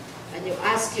government? And you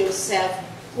ask yourself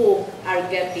who are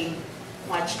getting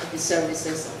much of the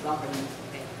services of government.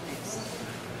 Okay, next.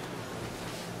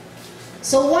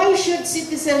 So why should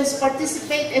citizens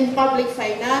participate in public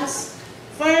finance?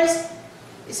 First,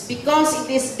 is because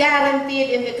it is guaranteed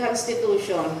in the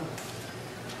Constitution.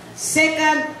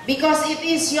 Second, because it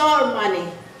is your money.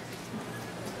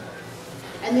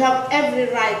 And you have every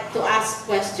right to ask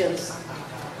questions.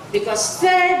 Because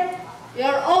third, you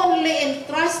are only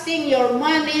entrusting your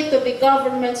money to the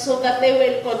government so that they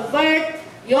will convert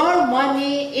your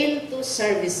money into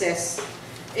services,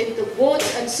 into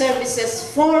goods and services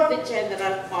for the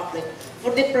general public, for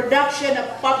the production of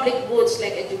public goods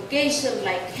like education,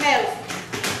 like health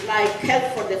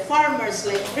for the farmers,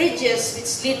 like bridges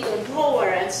which lead to power,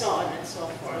 and so on and so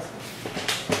forth.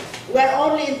 We're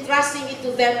only entrusting it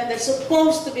to them, and they're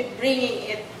supposed to be bringing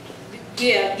it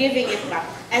here, giving it back.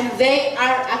 And they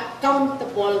are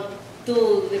accountable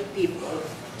to the people.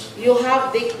 You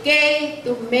have the K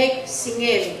to make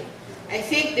singil. I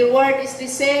think the word is the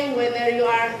same whether you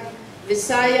are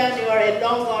Visayan, you are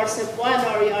Ilonggo or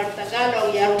Cebuano, or you are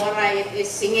Tagalog, you are Waray, it is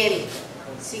singil.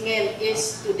 Singil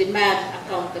is to demand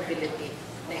accountability.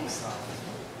 Next.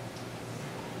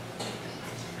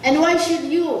 And why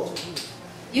should you?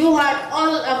 You are,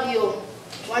 all of you,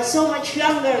 who are so much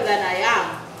younger than I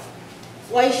am,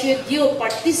 why should you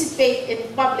participate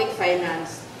in public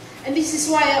finance? And this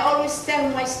is why I always tell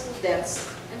my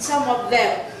students, and some of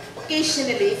them,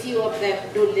 occasionally, a few of them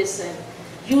do listen,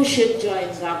 you should join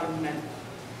government.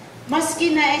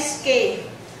 Maski na SK,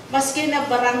 maski na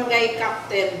barangay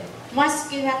captain,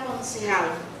 maski na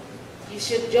konsehal, you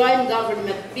should join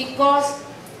government because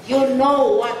you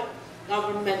know what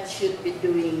government should be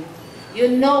doing. You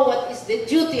know what is the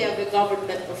duty of a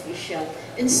government official.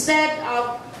 Instead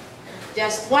of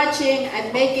just watching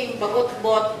and making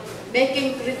bagot-bot,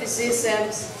 making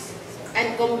criticisms,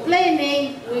 and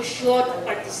complaining, we should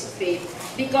participate.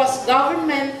 Because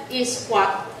government is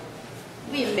what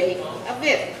we make of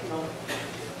it. No?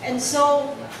 And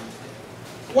so,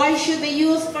 why should the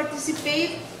youth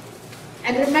participate?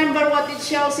 And remember what it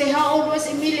shall say. How old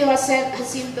was Emilio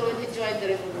Jacinto when he joined the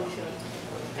revolution?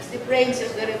 As the brains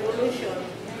of the revolution.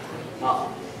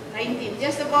 Oh, 19.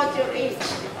 Just about your age.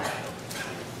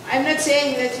 I'm not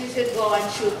saying that you should go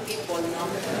and shoot people, no?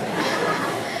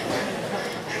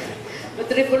 But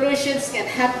revolutions can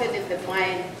happen in the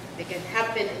mind, they can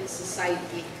happen in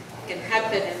society, they can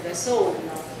happen in the soul,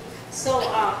 no? So,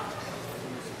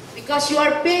 because you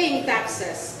are paying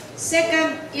taxes.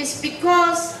 Second is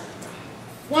because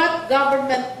what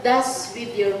government does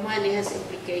with your money has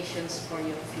implications for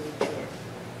your future.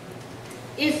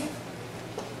 If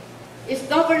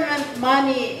government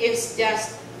money is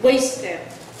just wasted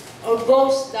or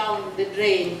goes down the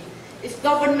drain, if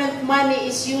government money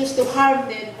is used to harm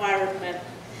the environment,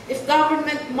 if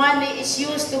government money is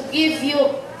used to give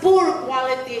you poor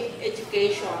quality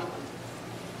education,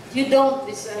 you don't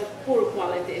deserve poor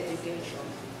quality education.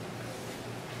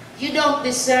 You don't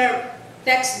deserve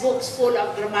textbooks full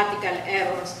of grammatical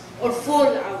errors or full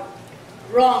of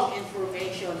wrong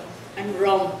information and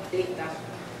wrong data.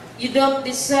 You don't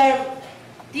deserve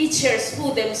teachers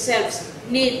who themselves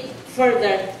need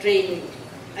further training.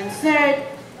 And third,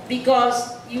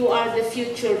 because you are the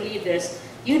future leaders.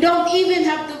 You don't even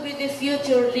have to be the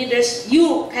future leaders.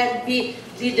 You can be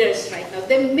leaders right now.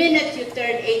 The minute you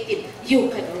turn 18, you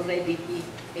can already be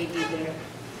a leader.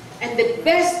 And the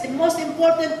best, the most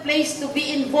important place to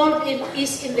be involved in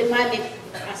is in the money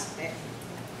aspect.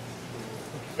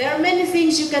 There are many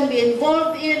things you can be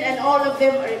involved in, and all of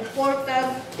them are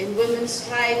important in women's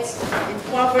rights, in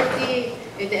poverty,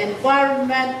 in the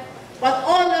environment. But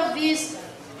all of these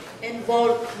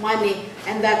involve money,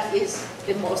 and that is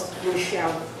the most crucial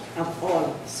of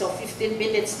all. So 15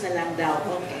 minutes na lang daw.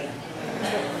 Okay.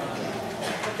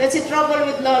 That's the trouble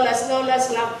with Lolas.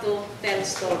 Lolas love to tell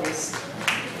stories.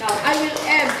 Now, I will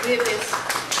end with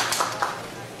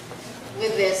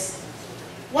this.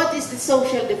 What is the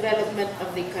social development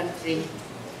of the country?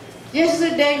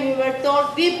 Yesterday, we were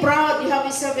told, be proud, you have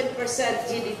a 7%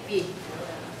 GDP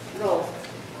growth.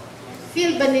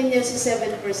 Feel ba ninyo si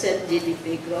 7%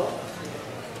 GDP growth?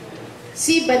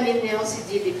 See ba ninyo si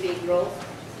GDP growth?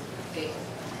 Okay.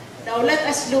 Now, let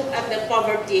us look at the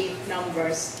poverty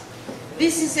numbers.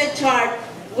 This is a chart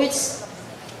which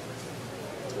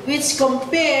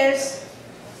compares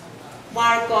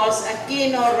Marcos,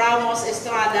 Aquino, Ramos,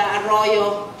 Estrada,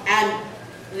 Arroyo, and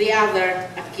the other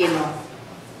Aquino.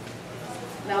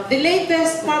 Now, the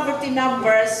latest poverty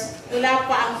numbers, wala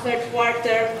pa ang third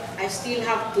quarter, I still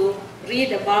have to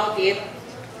read about it.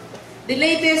 The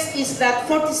latest is that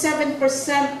 47%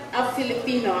 of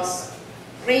Filipinos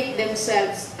rate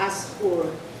themselves as poor.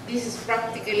 This is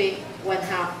practically one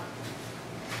half.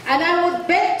 And I would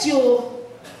bet you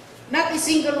not a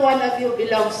single one of you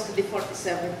belongs to the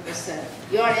 47%.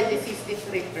 You are in the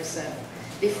 53%.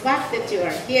 The fact that you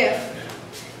are here,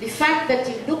 the fact that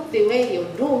you look the way you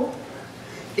do,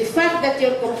 the fact that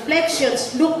your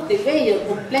complexions look the way your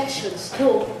complexions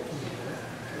do,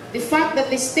 the fact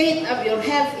that the state of your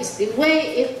health is the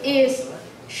way it is,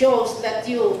 shows that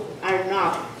you are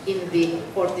not in the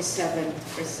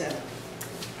 47%.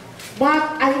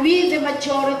 But are we the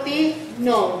majority?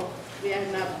 No, we are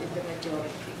not in the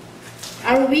majority.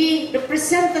 Are we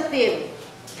representative?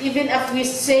 Even if we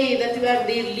say that we are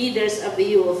the leaders of the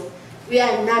youth, we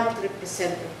are not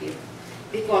representative.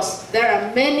 Because there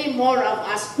are many more of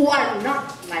us who are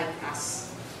not like us.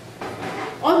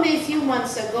 Only a few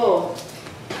months ago,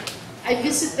 I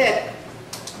visited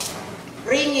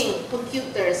bringing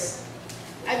computers.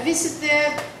 I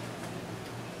visited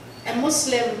a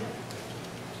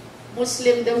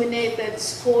Muslim-dominated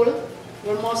school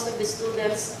where most of the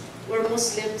students were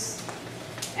Muslims,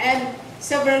 and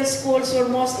several schools where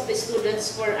most of the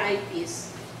students were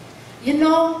IPs. You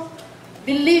know,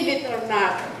 believe it or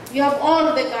not, you have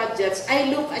all the gadgets.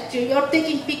 I look at you, you're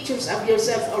taking pictures of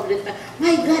yourself all the time.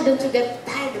 My God, don't you get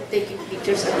tired of taking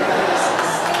pictures of your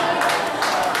faces?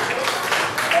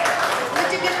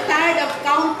 Don't you get tired of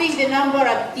counting the number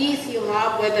of teeth you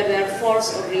have, whether they're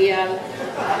false or real?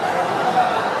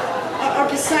 Or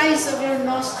the size of your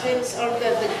nostrils, or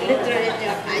the glitter in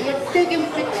your eye. You're taking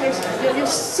pictures, you're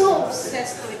so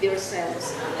obsessed with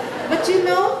yourselves. But you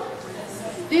know,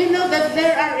 do you know that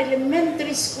there are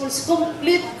elementary schools,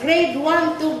 complete grade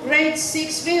 1 to grade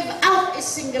 6, without a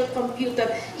single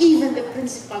computer? Even the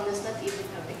principal does not even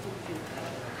have a computer.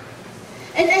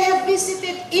 And I have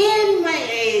visited in my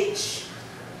age,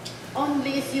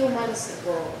 only a few months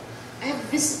ago, I have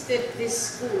visited these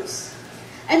schools.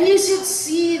 And you should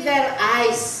see their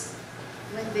eyes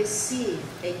when they see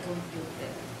a computer.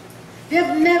 They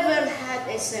have never had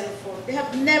a cell phone. They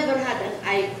have never had an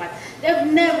iPad. They have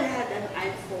never had an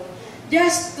iPhone.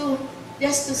 Just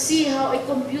to see how a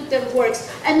computer works,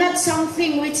 and not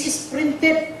something which is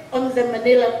printed on the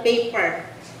manila paper.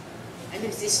 And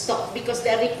it is taught because they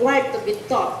are required to be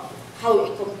taught how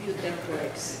a computer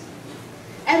works.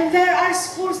 And there are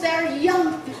schools, there are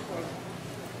young people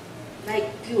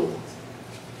like you,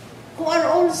 who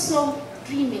are also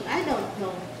dreaming. I don't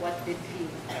know what they dream.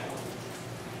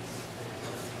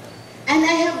 And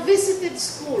I have visited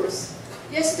schools.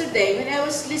 Yesterday, when I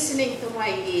was listening to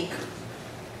my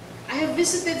I have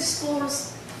visited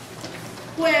schools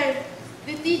where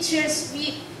the teachers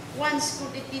weep. One school,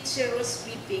 the teacher was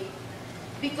weeping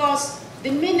because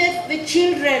the minute the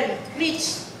children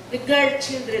reach, the girl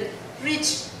children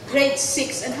reach grade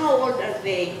 6, and how old are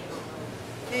they?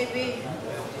 Maybe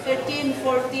 13,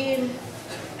 14,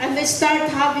 and they start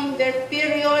having their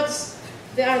periods,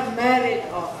 they are married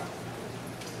off.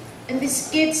 And these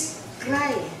kids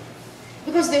cry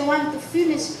because they want to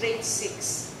finish grade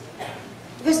 6.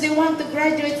 Because they want to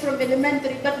graduate from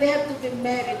elementary, but they have to be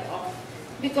married off.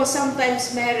 Because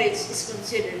sometimes marriage is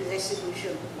considered a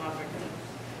solution to poverty.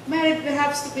 Married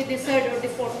perhaps to be the third or the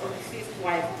fourth or the fifth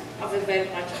wife of a very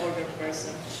much older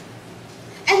person.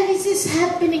 And this is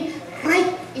happening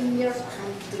right in your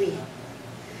country.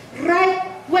 Right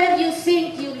where you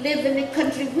think you live in a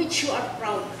country which you are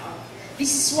proud of. This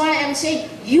is why I'm saying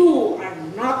you are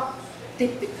not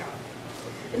typical.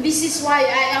 And this is why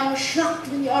I am shocked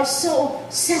when you are so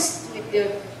obsessed with the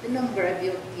number of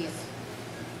your teeth,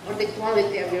 or the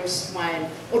quality of your smile,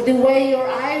 or the way your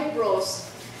eyebrows.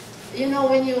 You know,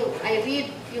 when you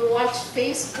watch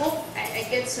Facebook, I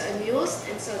get so amused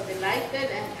and so delighted,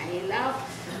 and I love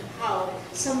how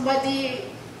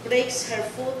somebody breaks her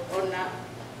foot or not,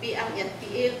 piang yan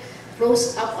tiil,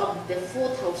 close up of the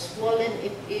foot, how swollen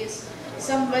it is.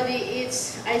 Somebody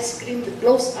eats ice cream, the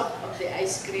close up of the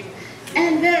ice cream.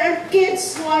 And there are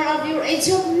kids who are of your age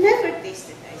who have never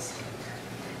tasted ice cream.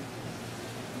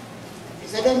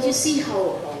 So don't you see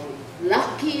how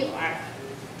lucky you are?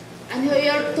 And you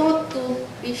are taught to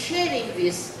be sharing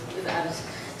this with others.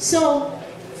 So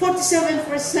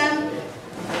 47%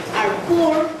 are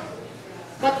poor,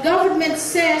 but government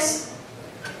says,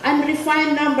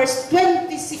 unrefined numbers,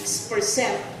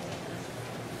 26%.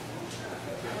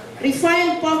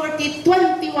 Refined poverty,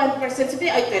 21%. Today,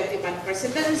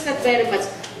 21%. That is not very much.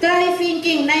 Try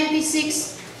thinking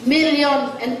 96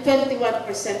 million and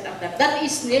 21% of that. That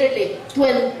is nearly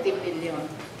 20 million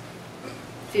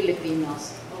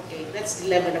Filipinos. Okay, that's the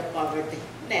level of poverty.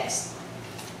 Next.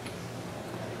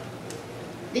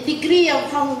 The degree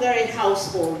of hunger in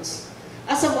households.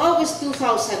 As of August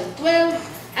 2012,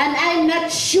 and I'm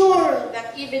not sure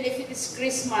that even if it is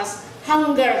Christmas,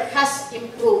 hunger has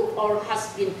improved or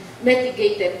has been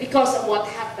mitigated because of what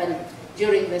happened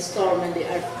during the storm and the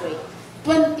earthquake.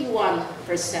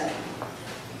 21%.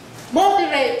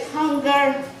 Moderate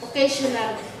hunger,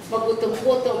 occasional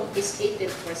magutom-gutom is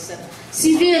 18%.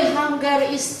 Severe hunger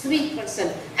is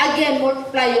 3%. Again,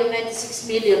 multiply your 96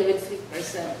 million with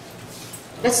 3%.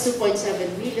 That's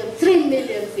 2.7 million, 3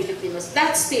 million Filipinos.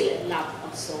 That's still a lot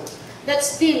of souls. That's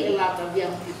still a lot of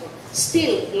young people.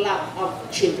 Still a lot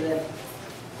of children.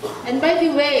 And by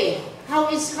the way, how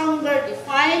is hunger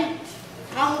defined?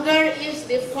 Hunger is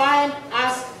defined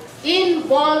as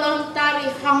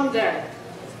involuntary hunger.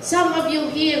 Some of you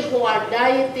here who are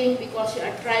dieting because you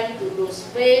are trying to lose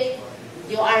weight,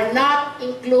 you are not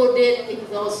included in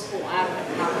those who are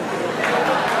hungry.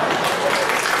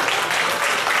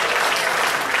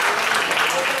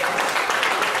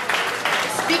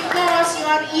 Because you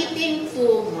are eating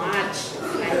too much,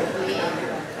 like me.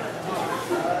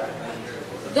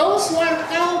 Those who are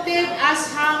counted as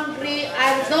hungry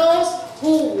are those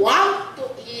who want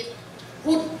to eat,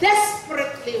 who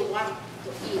desperately want to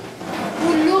eat,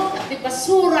 who look at the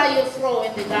basura you throw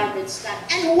in the garbage can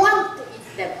and want to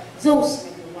eat them. Those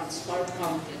are the ones who are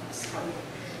counted as hungry.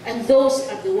 And those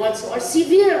are the ones who are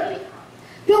severely hungry.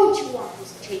 Don't you want to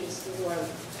change the world?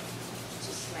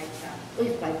 Uy,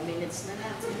 5 minutes na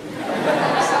lang.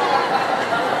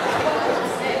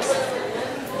 Next.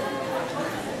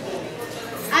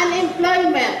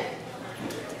 Unemployment.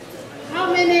 How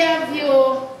many of you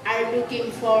are looking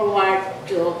forward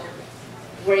to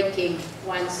working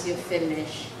once you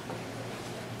finish?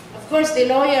 Of course, the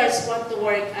lawyers want to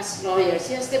work as lawyers.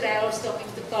 Yesterday, I was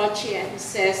talking to Tochi, and he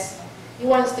says he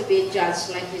wants to be a judge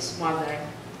like his mother.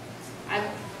 I'm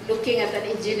looking at an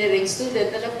engineering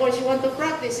student, and of course you want to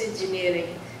practice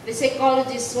engineering. The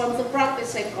psychologists want to practice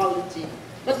psychology.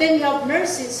 But then you have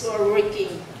nurses who are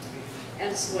working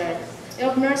elsewhere. You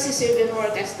have nurses who even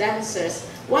work as dancers.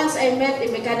 Once I met a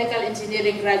mechanical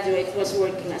engineering graduate who was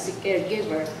working as a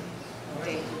caregiver.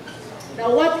 Okay.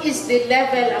 Now what is the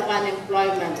level of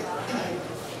unemployment?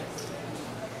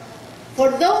 For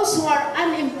those who are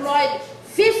unemployed,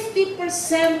 50%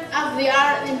 of the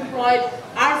unemployed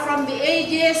are from the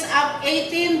ages of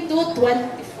 18 to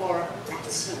 24.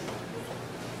 That's it.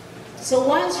 So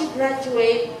once you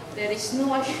graduate, there is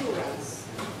no assurance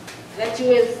that you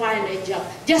will find a job.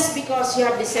 Just because you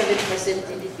have the 7%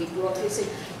 GDP growth, you say,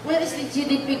 where is the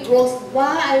GDP growth?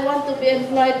 Why I want to be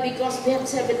employed because we have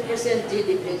 7%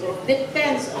 GDP growth.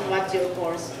 Depends on what your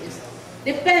course is.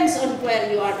 Depends on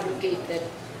where you are located.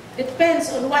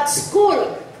 Depends on what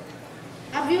school.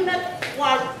 Have you not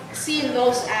seen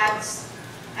those ads?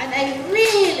 And I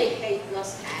really hate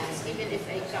those ads, even if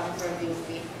I come from UP.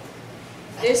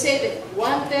 They say that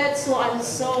wanted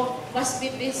so-and-so, must be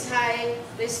this high,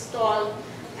 this tall,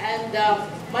 and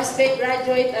must be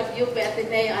graduate of UP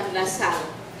Ateneo and LaSalle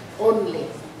only.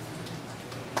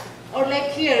 Or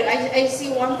like here, I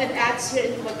see wanted ads here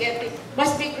in Dumaguete,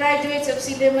 must be graduates of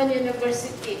Silliman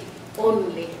University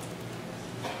only.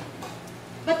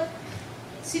 But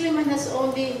Silliman has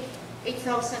only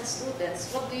 8,000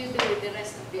 students. What do you do with the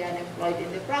rest of the unemployed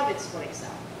in the province, for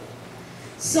example?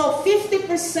 So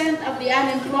 50% of the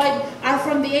unemployed are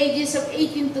from the ages of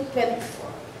 18 to 24.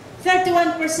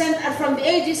 31% are from the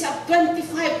ages of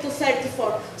 25 to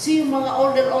 34. So yung mga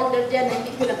older dyan,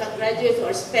 hindi ko nakagraduate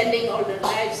or spending all their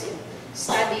lives in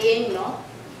studying, no?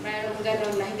 Mayroong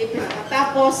ganun na hindi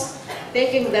pinakatapos,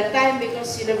 taking the time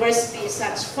because university is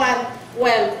such fun.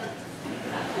 Well,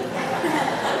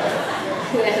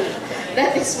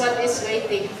 that is what is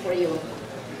waiting for you.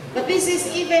 But this is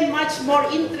even much more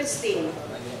interesting.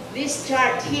 This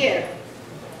chart here.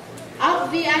 Of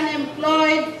the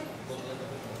unemployed,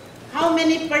 how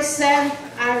many percent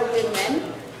are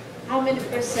women? How many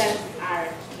percent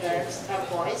are girls or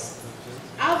boys?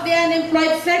 Of the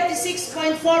unemployed,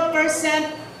 36.4%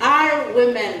 are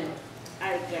women,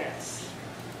 are girls.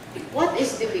 What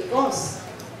is the because?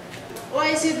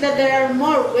 Why is it that there are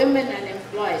more women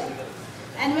unemployed?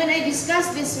 And when I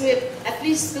discussed this with at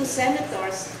least 2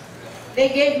 senators, they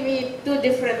gave me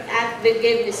they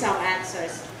gave me some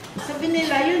answers. Sabi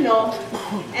nila, you know,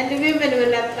 and the women will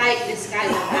not like this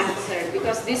kind of answer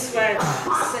because this was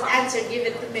an answer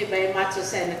given to me by a macho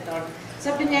senator.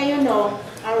 Sabi niya, you know,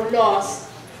 our laws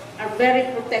are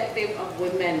very protective of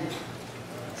women.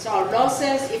 So our law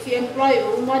says, if you employ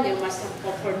a woman, you must have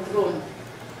comfort room.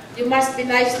 You must be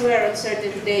nice to her on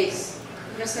certain days.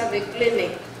 You must have a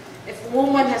clinic. If a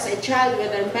woman has a child,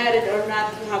 whether married or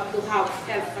not, you have to have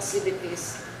health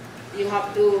facilities. You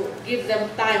have to give them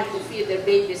time to feed their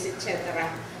babies, etc.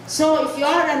 So if you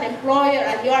are an employer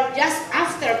and you are just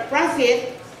after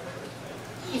profit,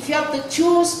 if you have to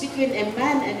choose between a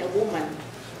man and a woman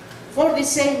for the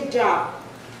same job,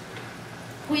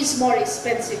 who is more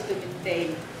expensive to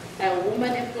maintain, a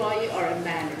woman employee or a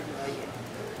man employee?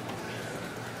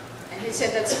 And he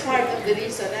said that's part of the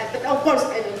reason. But of course,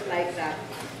 I don't like that.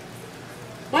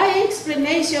 My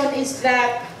explanation is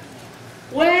that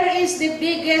where is the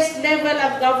biggest level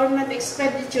of government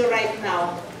expenditure right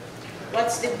now?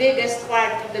 What's the biggest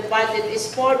part of the budget is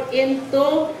poured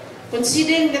into?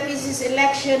 Considering that this is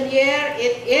election year,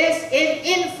 it is in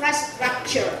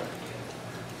infrastructure.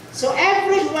 So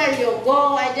everywhere you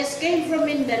go, I just came from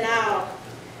Mindanao.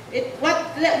 What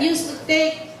used to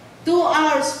take 2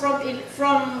 hours from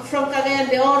Cagayan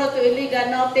de Oro to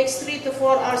Iligan now takes 3 to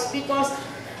 4 hours because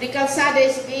the calzada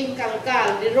is being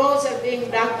kalkal, the roads are being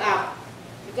dug up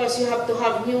because you have to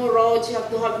have new roads, you have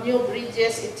to have new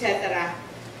bridges, etc.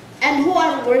 And who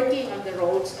are working on the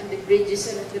roads and the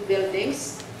bridges and the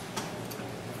buildings?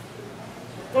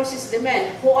 Of course, it's the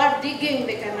men who are digging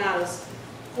the canals,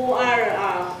 who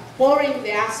are pouring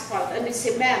the asphalt and the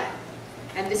cement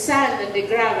and the sand and the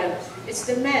gravel. It's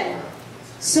the men.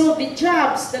 So the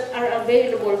jobs that are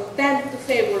available tend to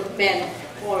favor men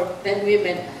more than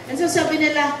women. And so sabi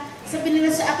nila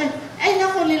sa akin, ay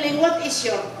naku Liling, what is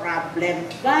your problem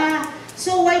ba?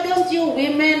 So why don't you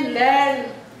women learn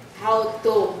how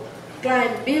to climb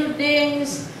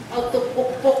buildings, how to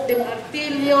pukpok the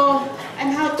martilyo, and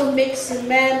how to make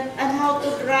cement, and how to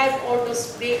drive all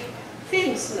those big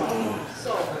things, no?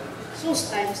 So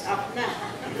time's up na.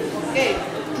 Okay.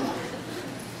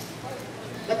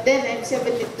 But then I'm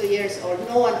 72 years old.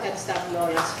 No one can stop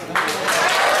Lawrence from me.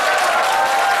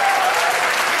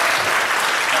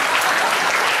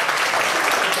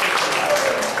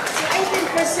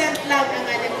 Lang ang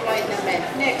unemployed na men.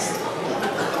 Next.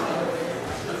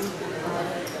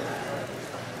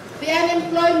 The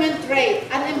unemployment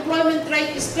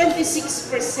rate is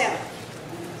 26%.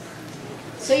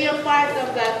 So you're part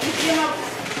of that.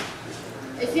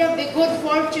 If you have the good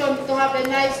fortune to have a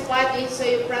nice body, so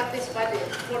you practice body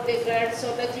for the girls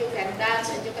so that you can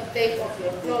dance and you can take off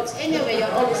your clothes. Anyway,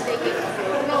 you're always taking off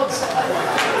your clothes. So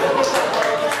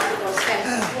those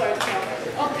kinds of work.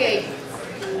 Okay.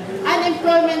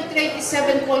 Unemployment rate is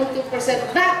 7.2%.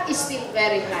 That is still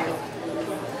very high.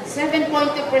 7.2%.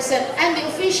 And the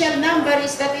official number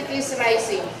is that it is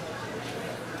rising.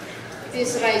 It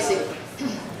is rising.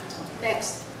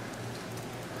 Next.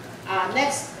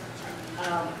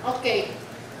 Okay.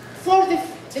 For the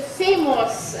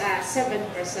famous 7%,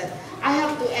 I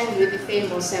have to end with the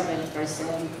famous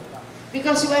 7%.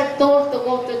 Because we are told to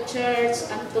go to church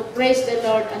and to praise the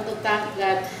Lord and to thank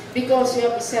God because we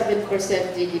have 7%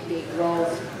 GDP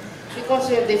growth. Because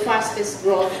we have the fastest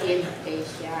growth in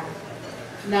Asia.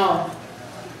 Now,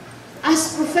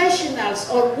 as professionals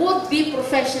or would-be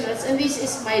professionals, and this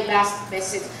is my last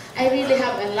message, I really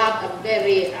have a lot of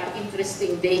very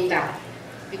interesting data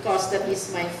because that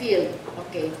is my field.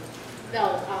 Okay.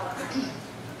 Now,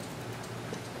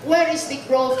 where is the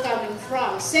growth coming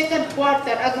from? Second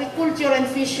quarter, agriculture and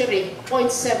fishery,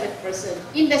 0.7%.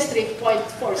 Industry,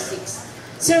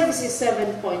 0.46%. Services,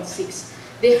 7.6%.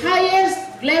 The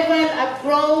highest level of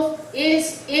growth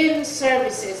is in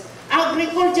services.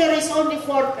 Agriculture is only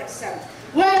 4%.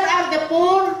 Where are the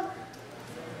poor?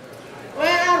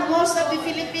 Where are most of the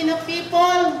Filipino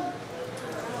people?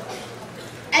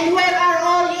 And where are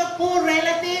all your poor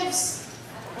relatives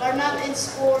who are not in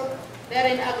school? They're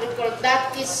in agriculture.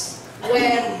 That is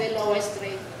where the lowest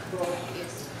rate of growth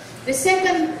is. The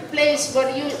second place where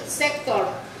you sector,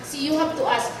 see, you have to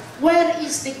ask, where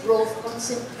is the growth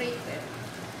concentrated?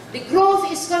 The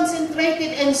growth is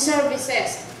concentrated in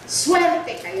services.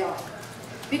 Swerte kayo.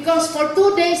 Because for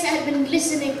 2 days I've been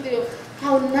listening to you,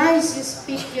 how nice you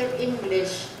speak your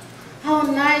English, how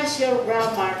nice your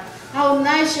grammar, how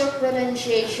nice your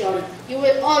pronunciation. You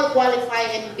will all qualify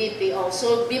in BPO,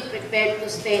 so be prepared to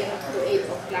stay up to 8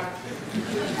 o'clock,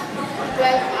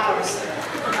 12 hours.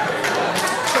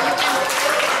 So you can...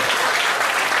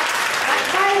 But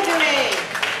by the way,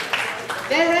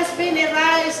 there has been a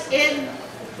rise in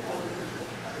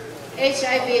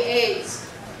HIV/AIDS.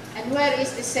 And where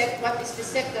is the what is the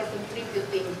sector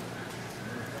contributing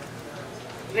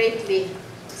greatly?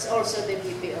 It's also the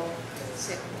BPO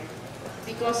sector.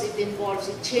 Because it involves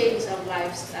a change of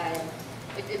lifestyle.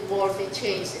 It involves a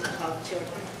change in culture.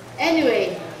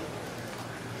 Anyway,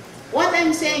 what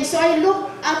I'm saying, so I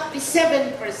look at the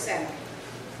 7%.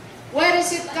 Where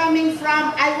is it coming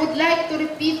from? I would like to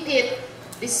repeat it.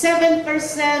 The 7%,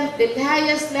 the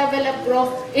highest level of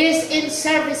growth is in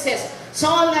services. So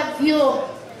all of you,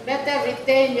 better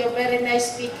retain your very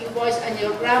nice speaking voice and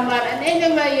your grammar. And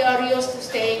anyway, you are used to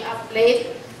staying up late.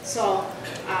 So,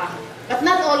 but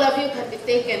not all of you can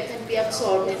be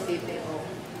absorbed in BPO.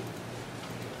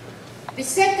 The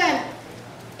second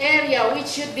area which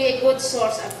should be a good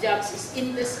source of jobs is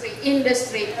industry.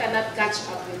 Industry cannot catch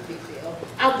up with BPO.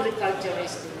 Agriculture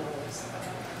is the lowest.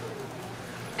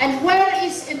 And where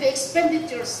is in the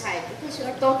expenditure side? Because you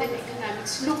are taught in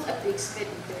economics, look at the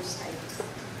expenditure side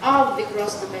of the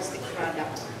gross domestic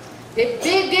product. The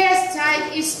biggest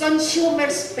side is consumer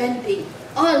spending.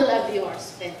 All of you are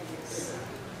spending this.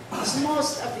 Because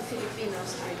most of the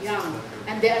Filipinos are young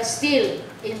and they are still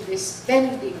in the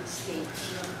spending stage.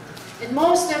 And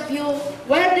most of you,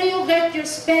 where do you get your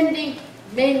spending?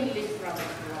 Mainly from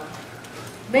abroad.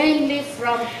 Mainly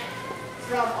from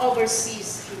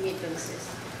overseas remittances.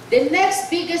 The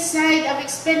next biggest side of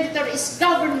expenditure is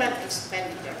government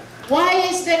expenditure. Why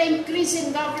is there increase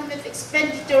in government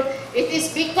expenditure? It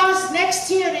is because next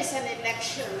year is an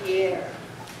election year.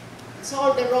 So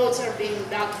all the roads are being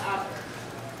dug up.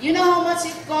 You know how much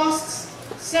it costs?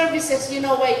 Services, you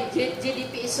know why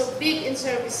GDP is so big in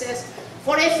services.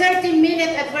 For a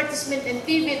 30-minute advertisement in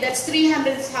TV, that's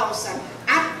 300,000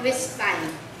 at this time.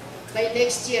 By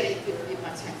next year, it will be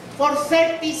much higher. For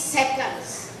 30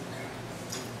 seconds.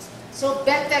 So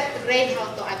better to learn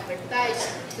how to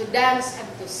advertise, to dance, and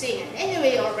to sing. And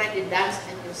anyway, you already dance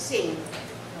and you sing.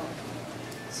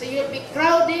 So you'll be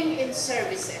crowding in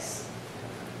services.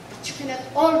 But you cannot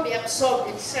all be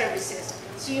absorbed in services.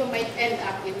 So you might end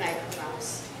up in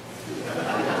nightclubs.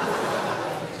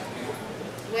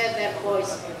 Whether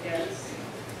boys or girls.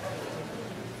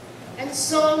 And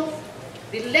so,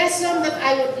 the lesson that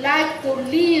I would like to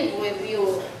leave with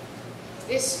you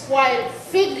is while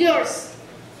figures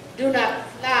do not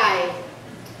fly.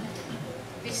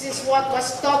 This is what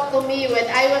was taught to me when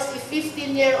I was a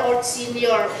 15-year-old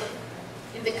senior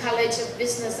in the College of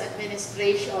Business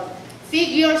Administration.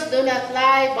 Figures do not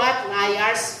lie, but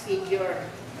liars figure.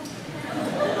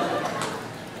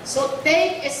 So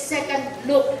take a second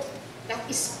look. That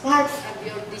is part of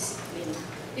your discipline.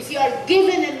 If you are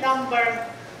given a number,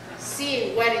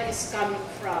 see where it is coming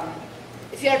from.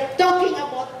 If you are talking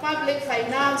about public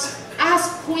finance,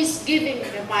 ask who is giving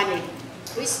the money,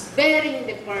 who is bearing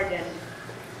the burden.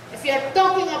 If you are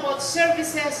talking about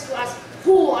services, you ask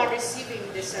who are receiving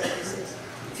the services.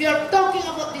 If you are talking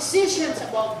about decisions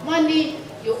about money,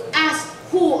 you ask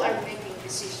who are making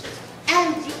decisions.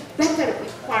 And you better be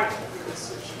part of the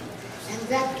decision. And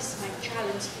that is my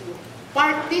challenge to you.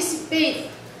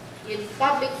 Participate in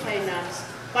public finance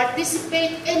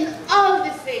participate in all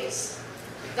the things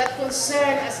that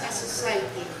concern us as a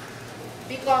society.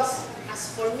 Because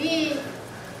as for me,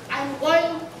 I'm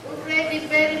going already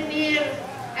very near,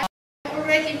 I'm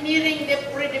already nearing the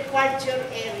pre-departure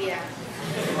area.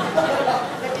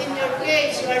 But in your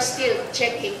case, you are still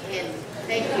checking in.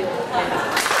 Thank you.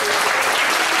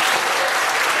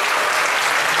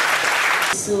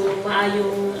 So,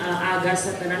 maayong aga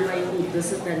sa tanan, maayong udto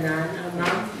sa tanan.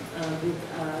 Ma'am,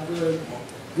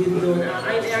 good noon.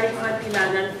 I'm Eric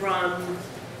Mantilanan from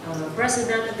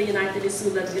President of the United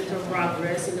Isulat Youth for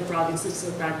Progress in the province of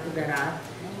Sultan Kudarat.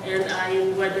 And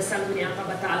I'm with the Sangguniang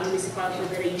Kabataan Municipal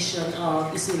Federation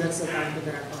of Isulat Sultan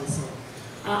Kudarat also.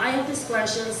 I have this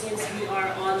question since we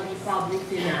are on the public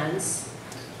finance.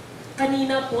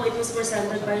 Kanina po, it was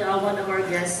presented by one of our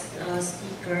guest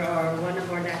speaker or one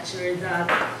of our lecturers that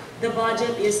the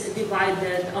budget is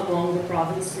divided among the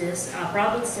provinces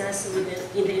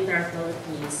in the entire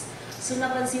Philippines. So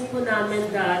napansin po namin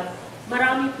that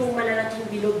marami pong malalaking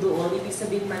bilog doon, ibig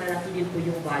sabihin malalaki din po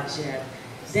yung budget.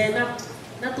 Then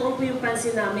natuon po yung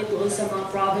pansin namin doon sa mga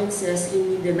provinces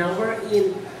in Mindanao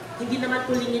wherein hindi naman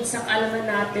po lingid sa kaalaman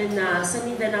natin na sa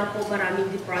Mindanao po maraming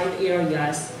deprived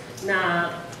areas na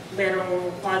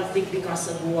merong conflict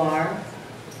because of war.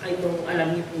 I know,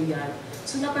 alam niyo po yan.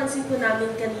 So napansin po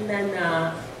namin kanina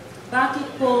na bakit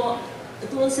po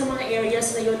doon sa mga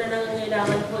areas na yun na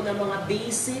nangangailangan po ng mga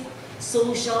basic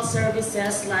social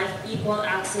services like equal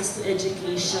access to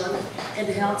education and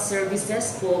health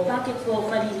services po, bakit po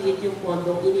maliliit yung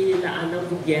pondong inilaan ng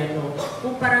gobyerno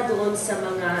kumpara doon sa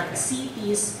mga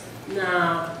cities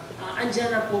na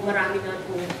andyan na po marami na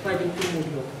po pwedeng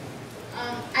tumulong?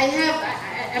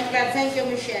 I'm glad. Thank you,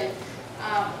 Michelle.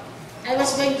 I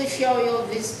was going to show you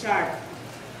this chart.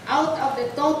 Out of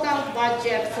the total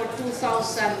budget for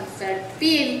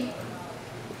 2013,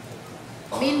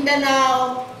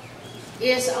 Mindanao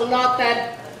is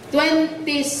allotted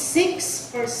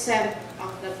 26%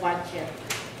 of the budget.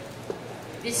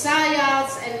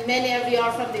 Visayas, and many of you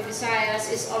are from the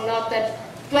Visayas, is allotted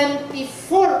 24%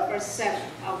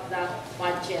 of the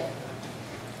budget.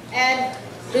 And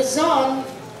Luzon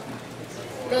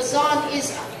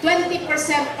is 20%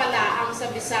 pala ang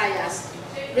sa Visayas.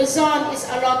 Luzon is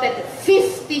allotted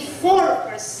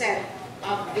 54%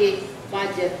 of the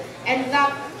budget. And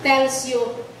that tells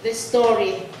you the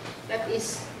story. That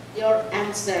is your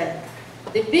answer.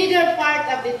 The bigger part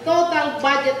of the total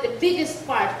budget, the biggest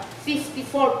part,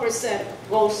 54%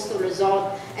 goes to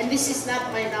Luzon. And this is not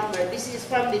my number. This is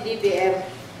from the DBM.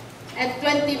 And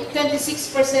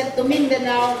 26% to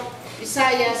Mindanao.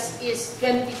 Visayas is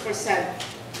 20%.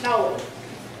 Now,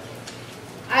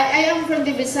 I am from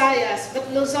the Visayas, but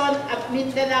Luzon,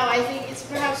 Mindanao, I think it's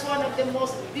perhaps one of the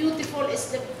most beautiful,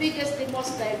 it's the biggest, the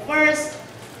most diverse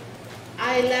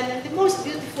island, and the most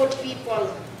beautiful people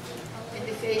in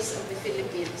the face of the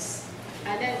Philippines.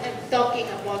 And I'm talking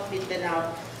about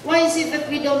Mindanao. Why is it that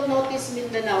we don't notice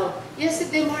Mindanao?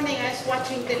 Yesterday morning, I was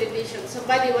watching television.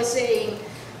 Somebody was saying,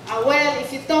 well,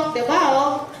 if you talk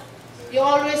Davao,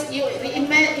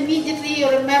 immediately you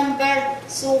remember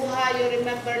Suha, you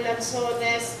remember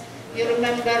Lanzones, you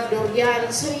remember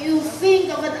Durian. So you think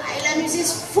of an island which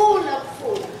is full of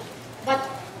food. But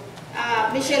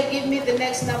Michelle, give me the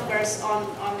next numbers on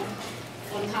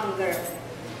hunger.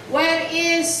 Where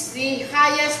is the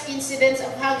highest incidence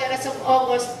of hunger as of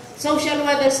August? Social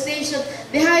Weather Station.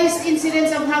 The highest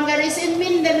incidence of hunger is in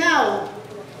Mindanao.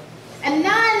 And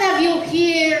none of you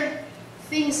here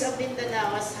thinks of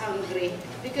Mindanao as hungry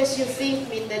because you think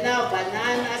Mindanao,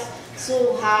 bananas,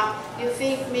 suha, you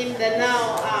think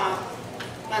Mindanao,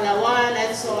 Palawan,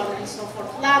 and so on and so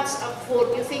forth. Lots of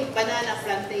food. You think banana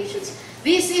plantations.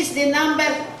 This is the number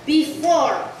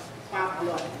before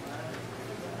Pablo.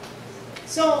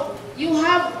 So you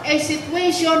have a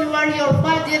situation where your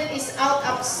budget is out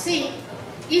of sync.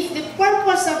 If the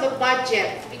purpose of the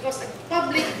budget, because a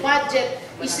public budget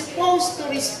is supposed to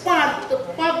respond to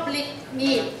public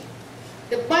need.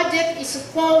 The budget is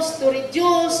supposed to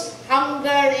reduce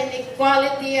hunger,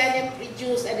 inequality, and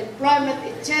reduce unemployment,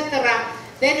 etc.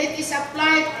 Then it is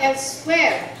applied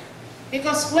elsewhere.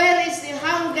 Because where is the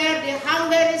hunger? The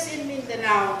hunger is in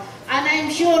Mindanao. And I'm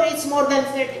sure it's more than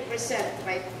 30%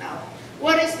 right now.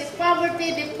 What is the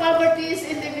poverty? The poverty is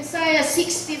in the Visayas,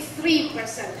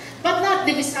 63%. But not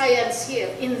the Visayans here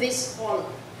in this hall.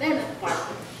 They're not part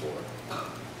of the poor.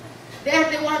 They are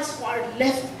the ones who are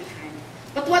left behind.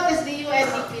 But what does the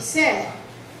UNDP say?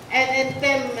 And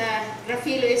Pem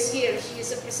Rafilo is here. She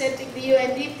is representing the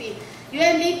UNDP.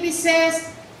 UNDP says,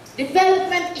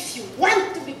 development, if you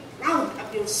want to be proud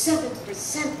of your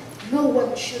 7%, no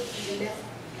one should be left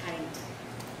behind.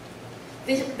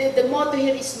 The motto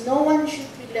here is no one should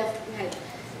be left behind.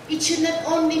 It should not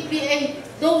only be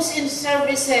those in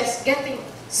services getting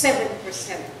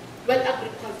 7%, while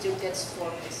agriculture gets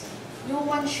 4%. No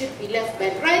one should be left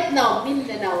behind. Right now,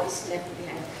 Mindanao is left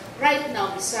behind. Right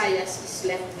now, Visayas is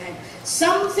left behind.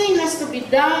 Something has to be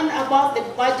done about the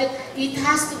budget. It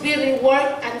has to be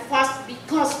reworked and fast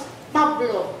because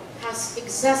Pablo has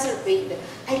exacerbated.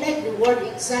 I like the word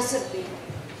exacerbated.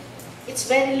 It's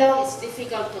very long, it's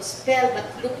difficult to spell, but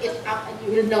look it up and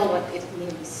you will know what it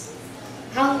means.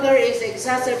 Hunger is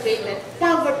exacerbated,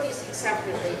 poverty is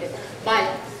exacerbated by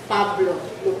Pablo.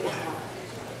 Look it up.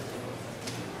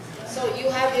 So you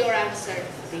have your answer.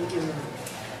 Thank you.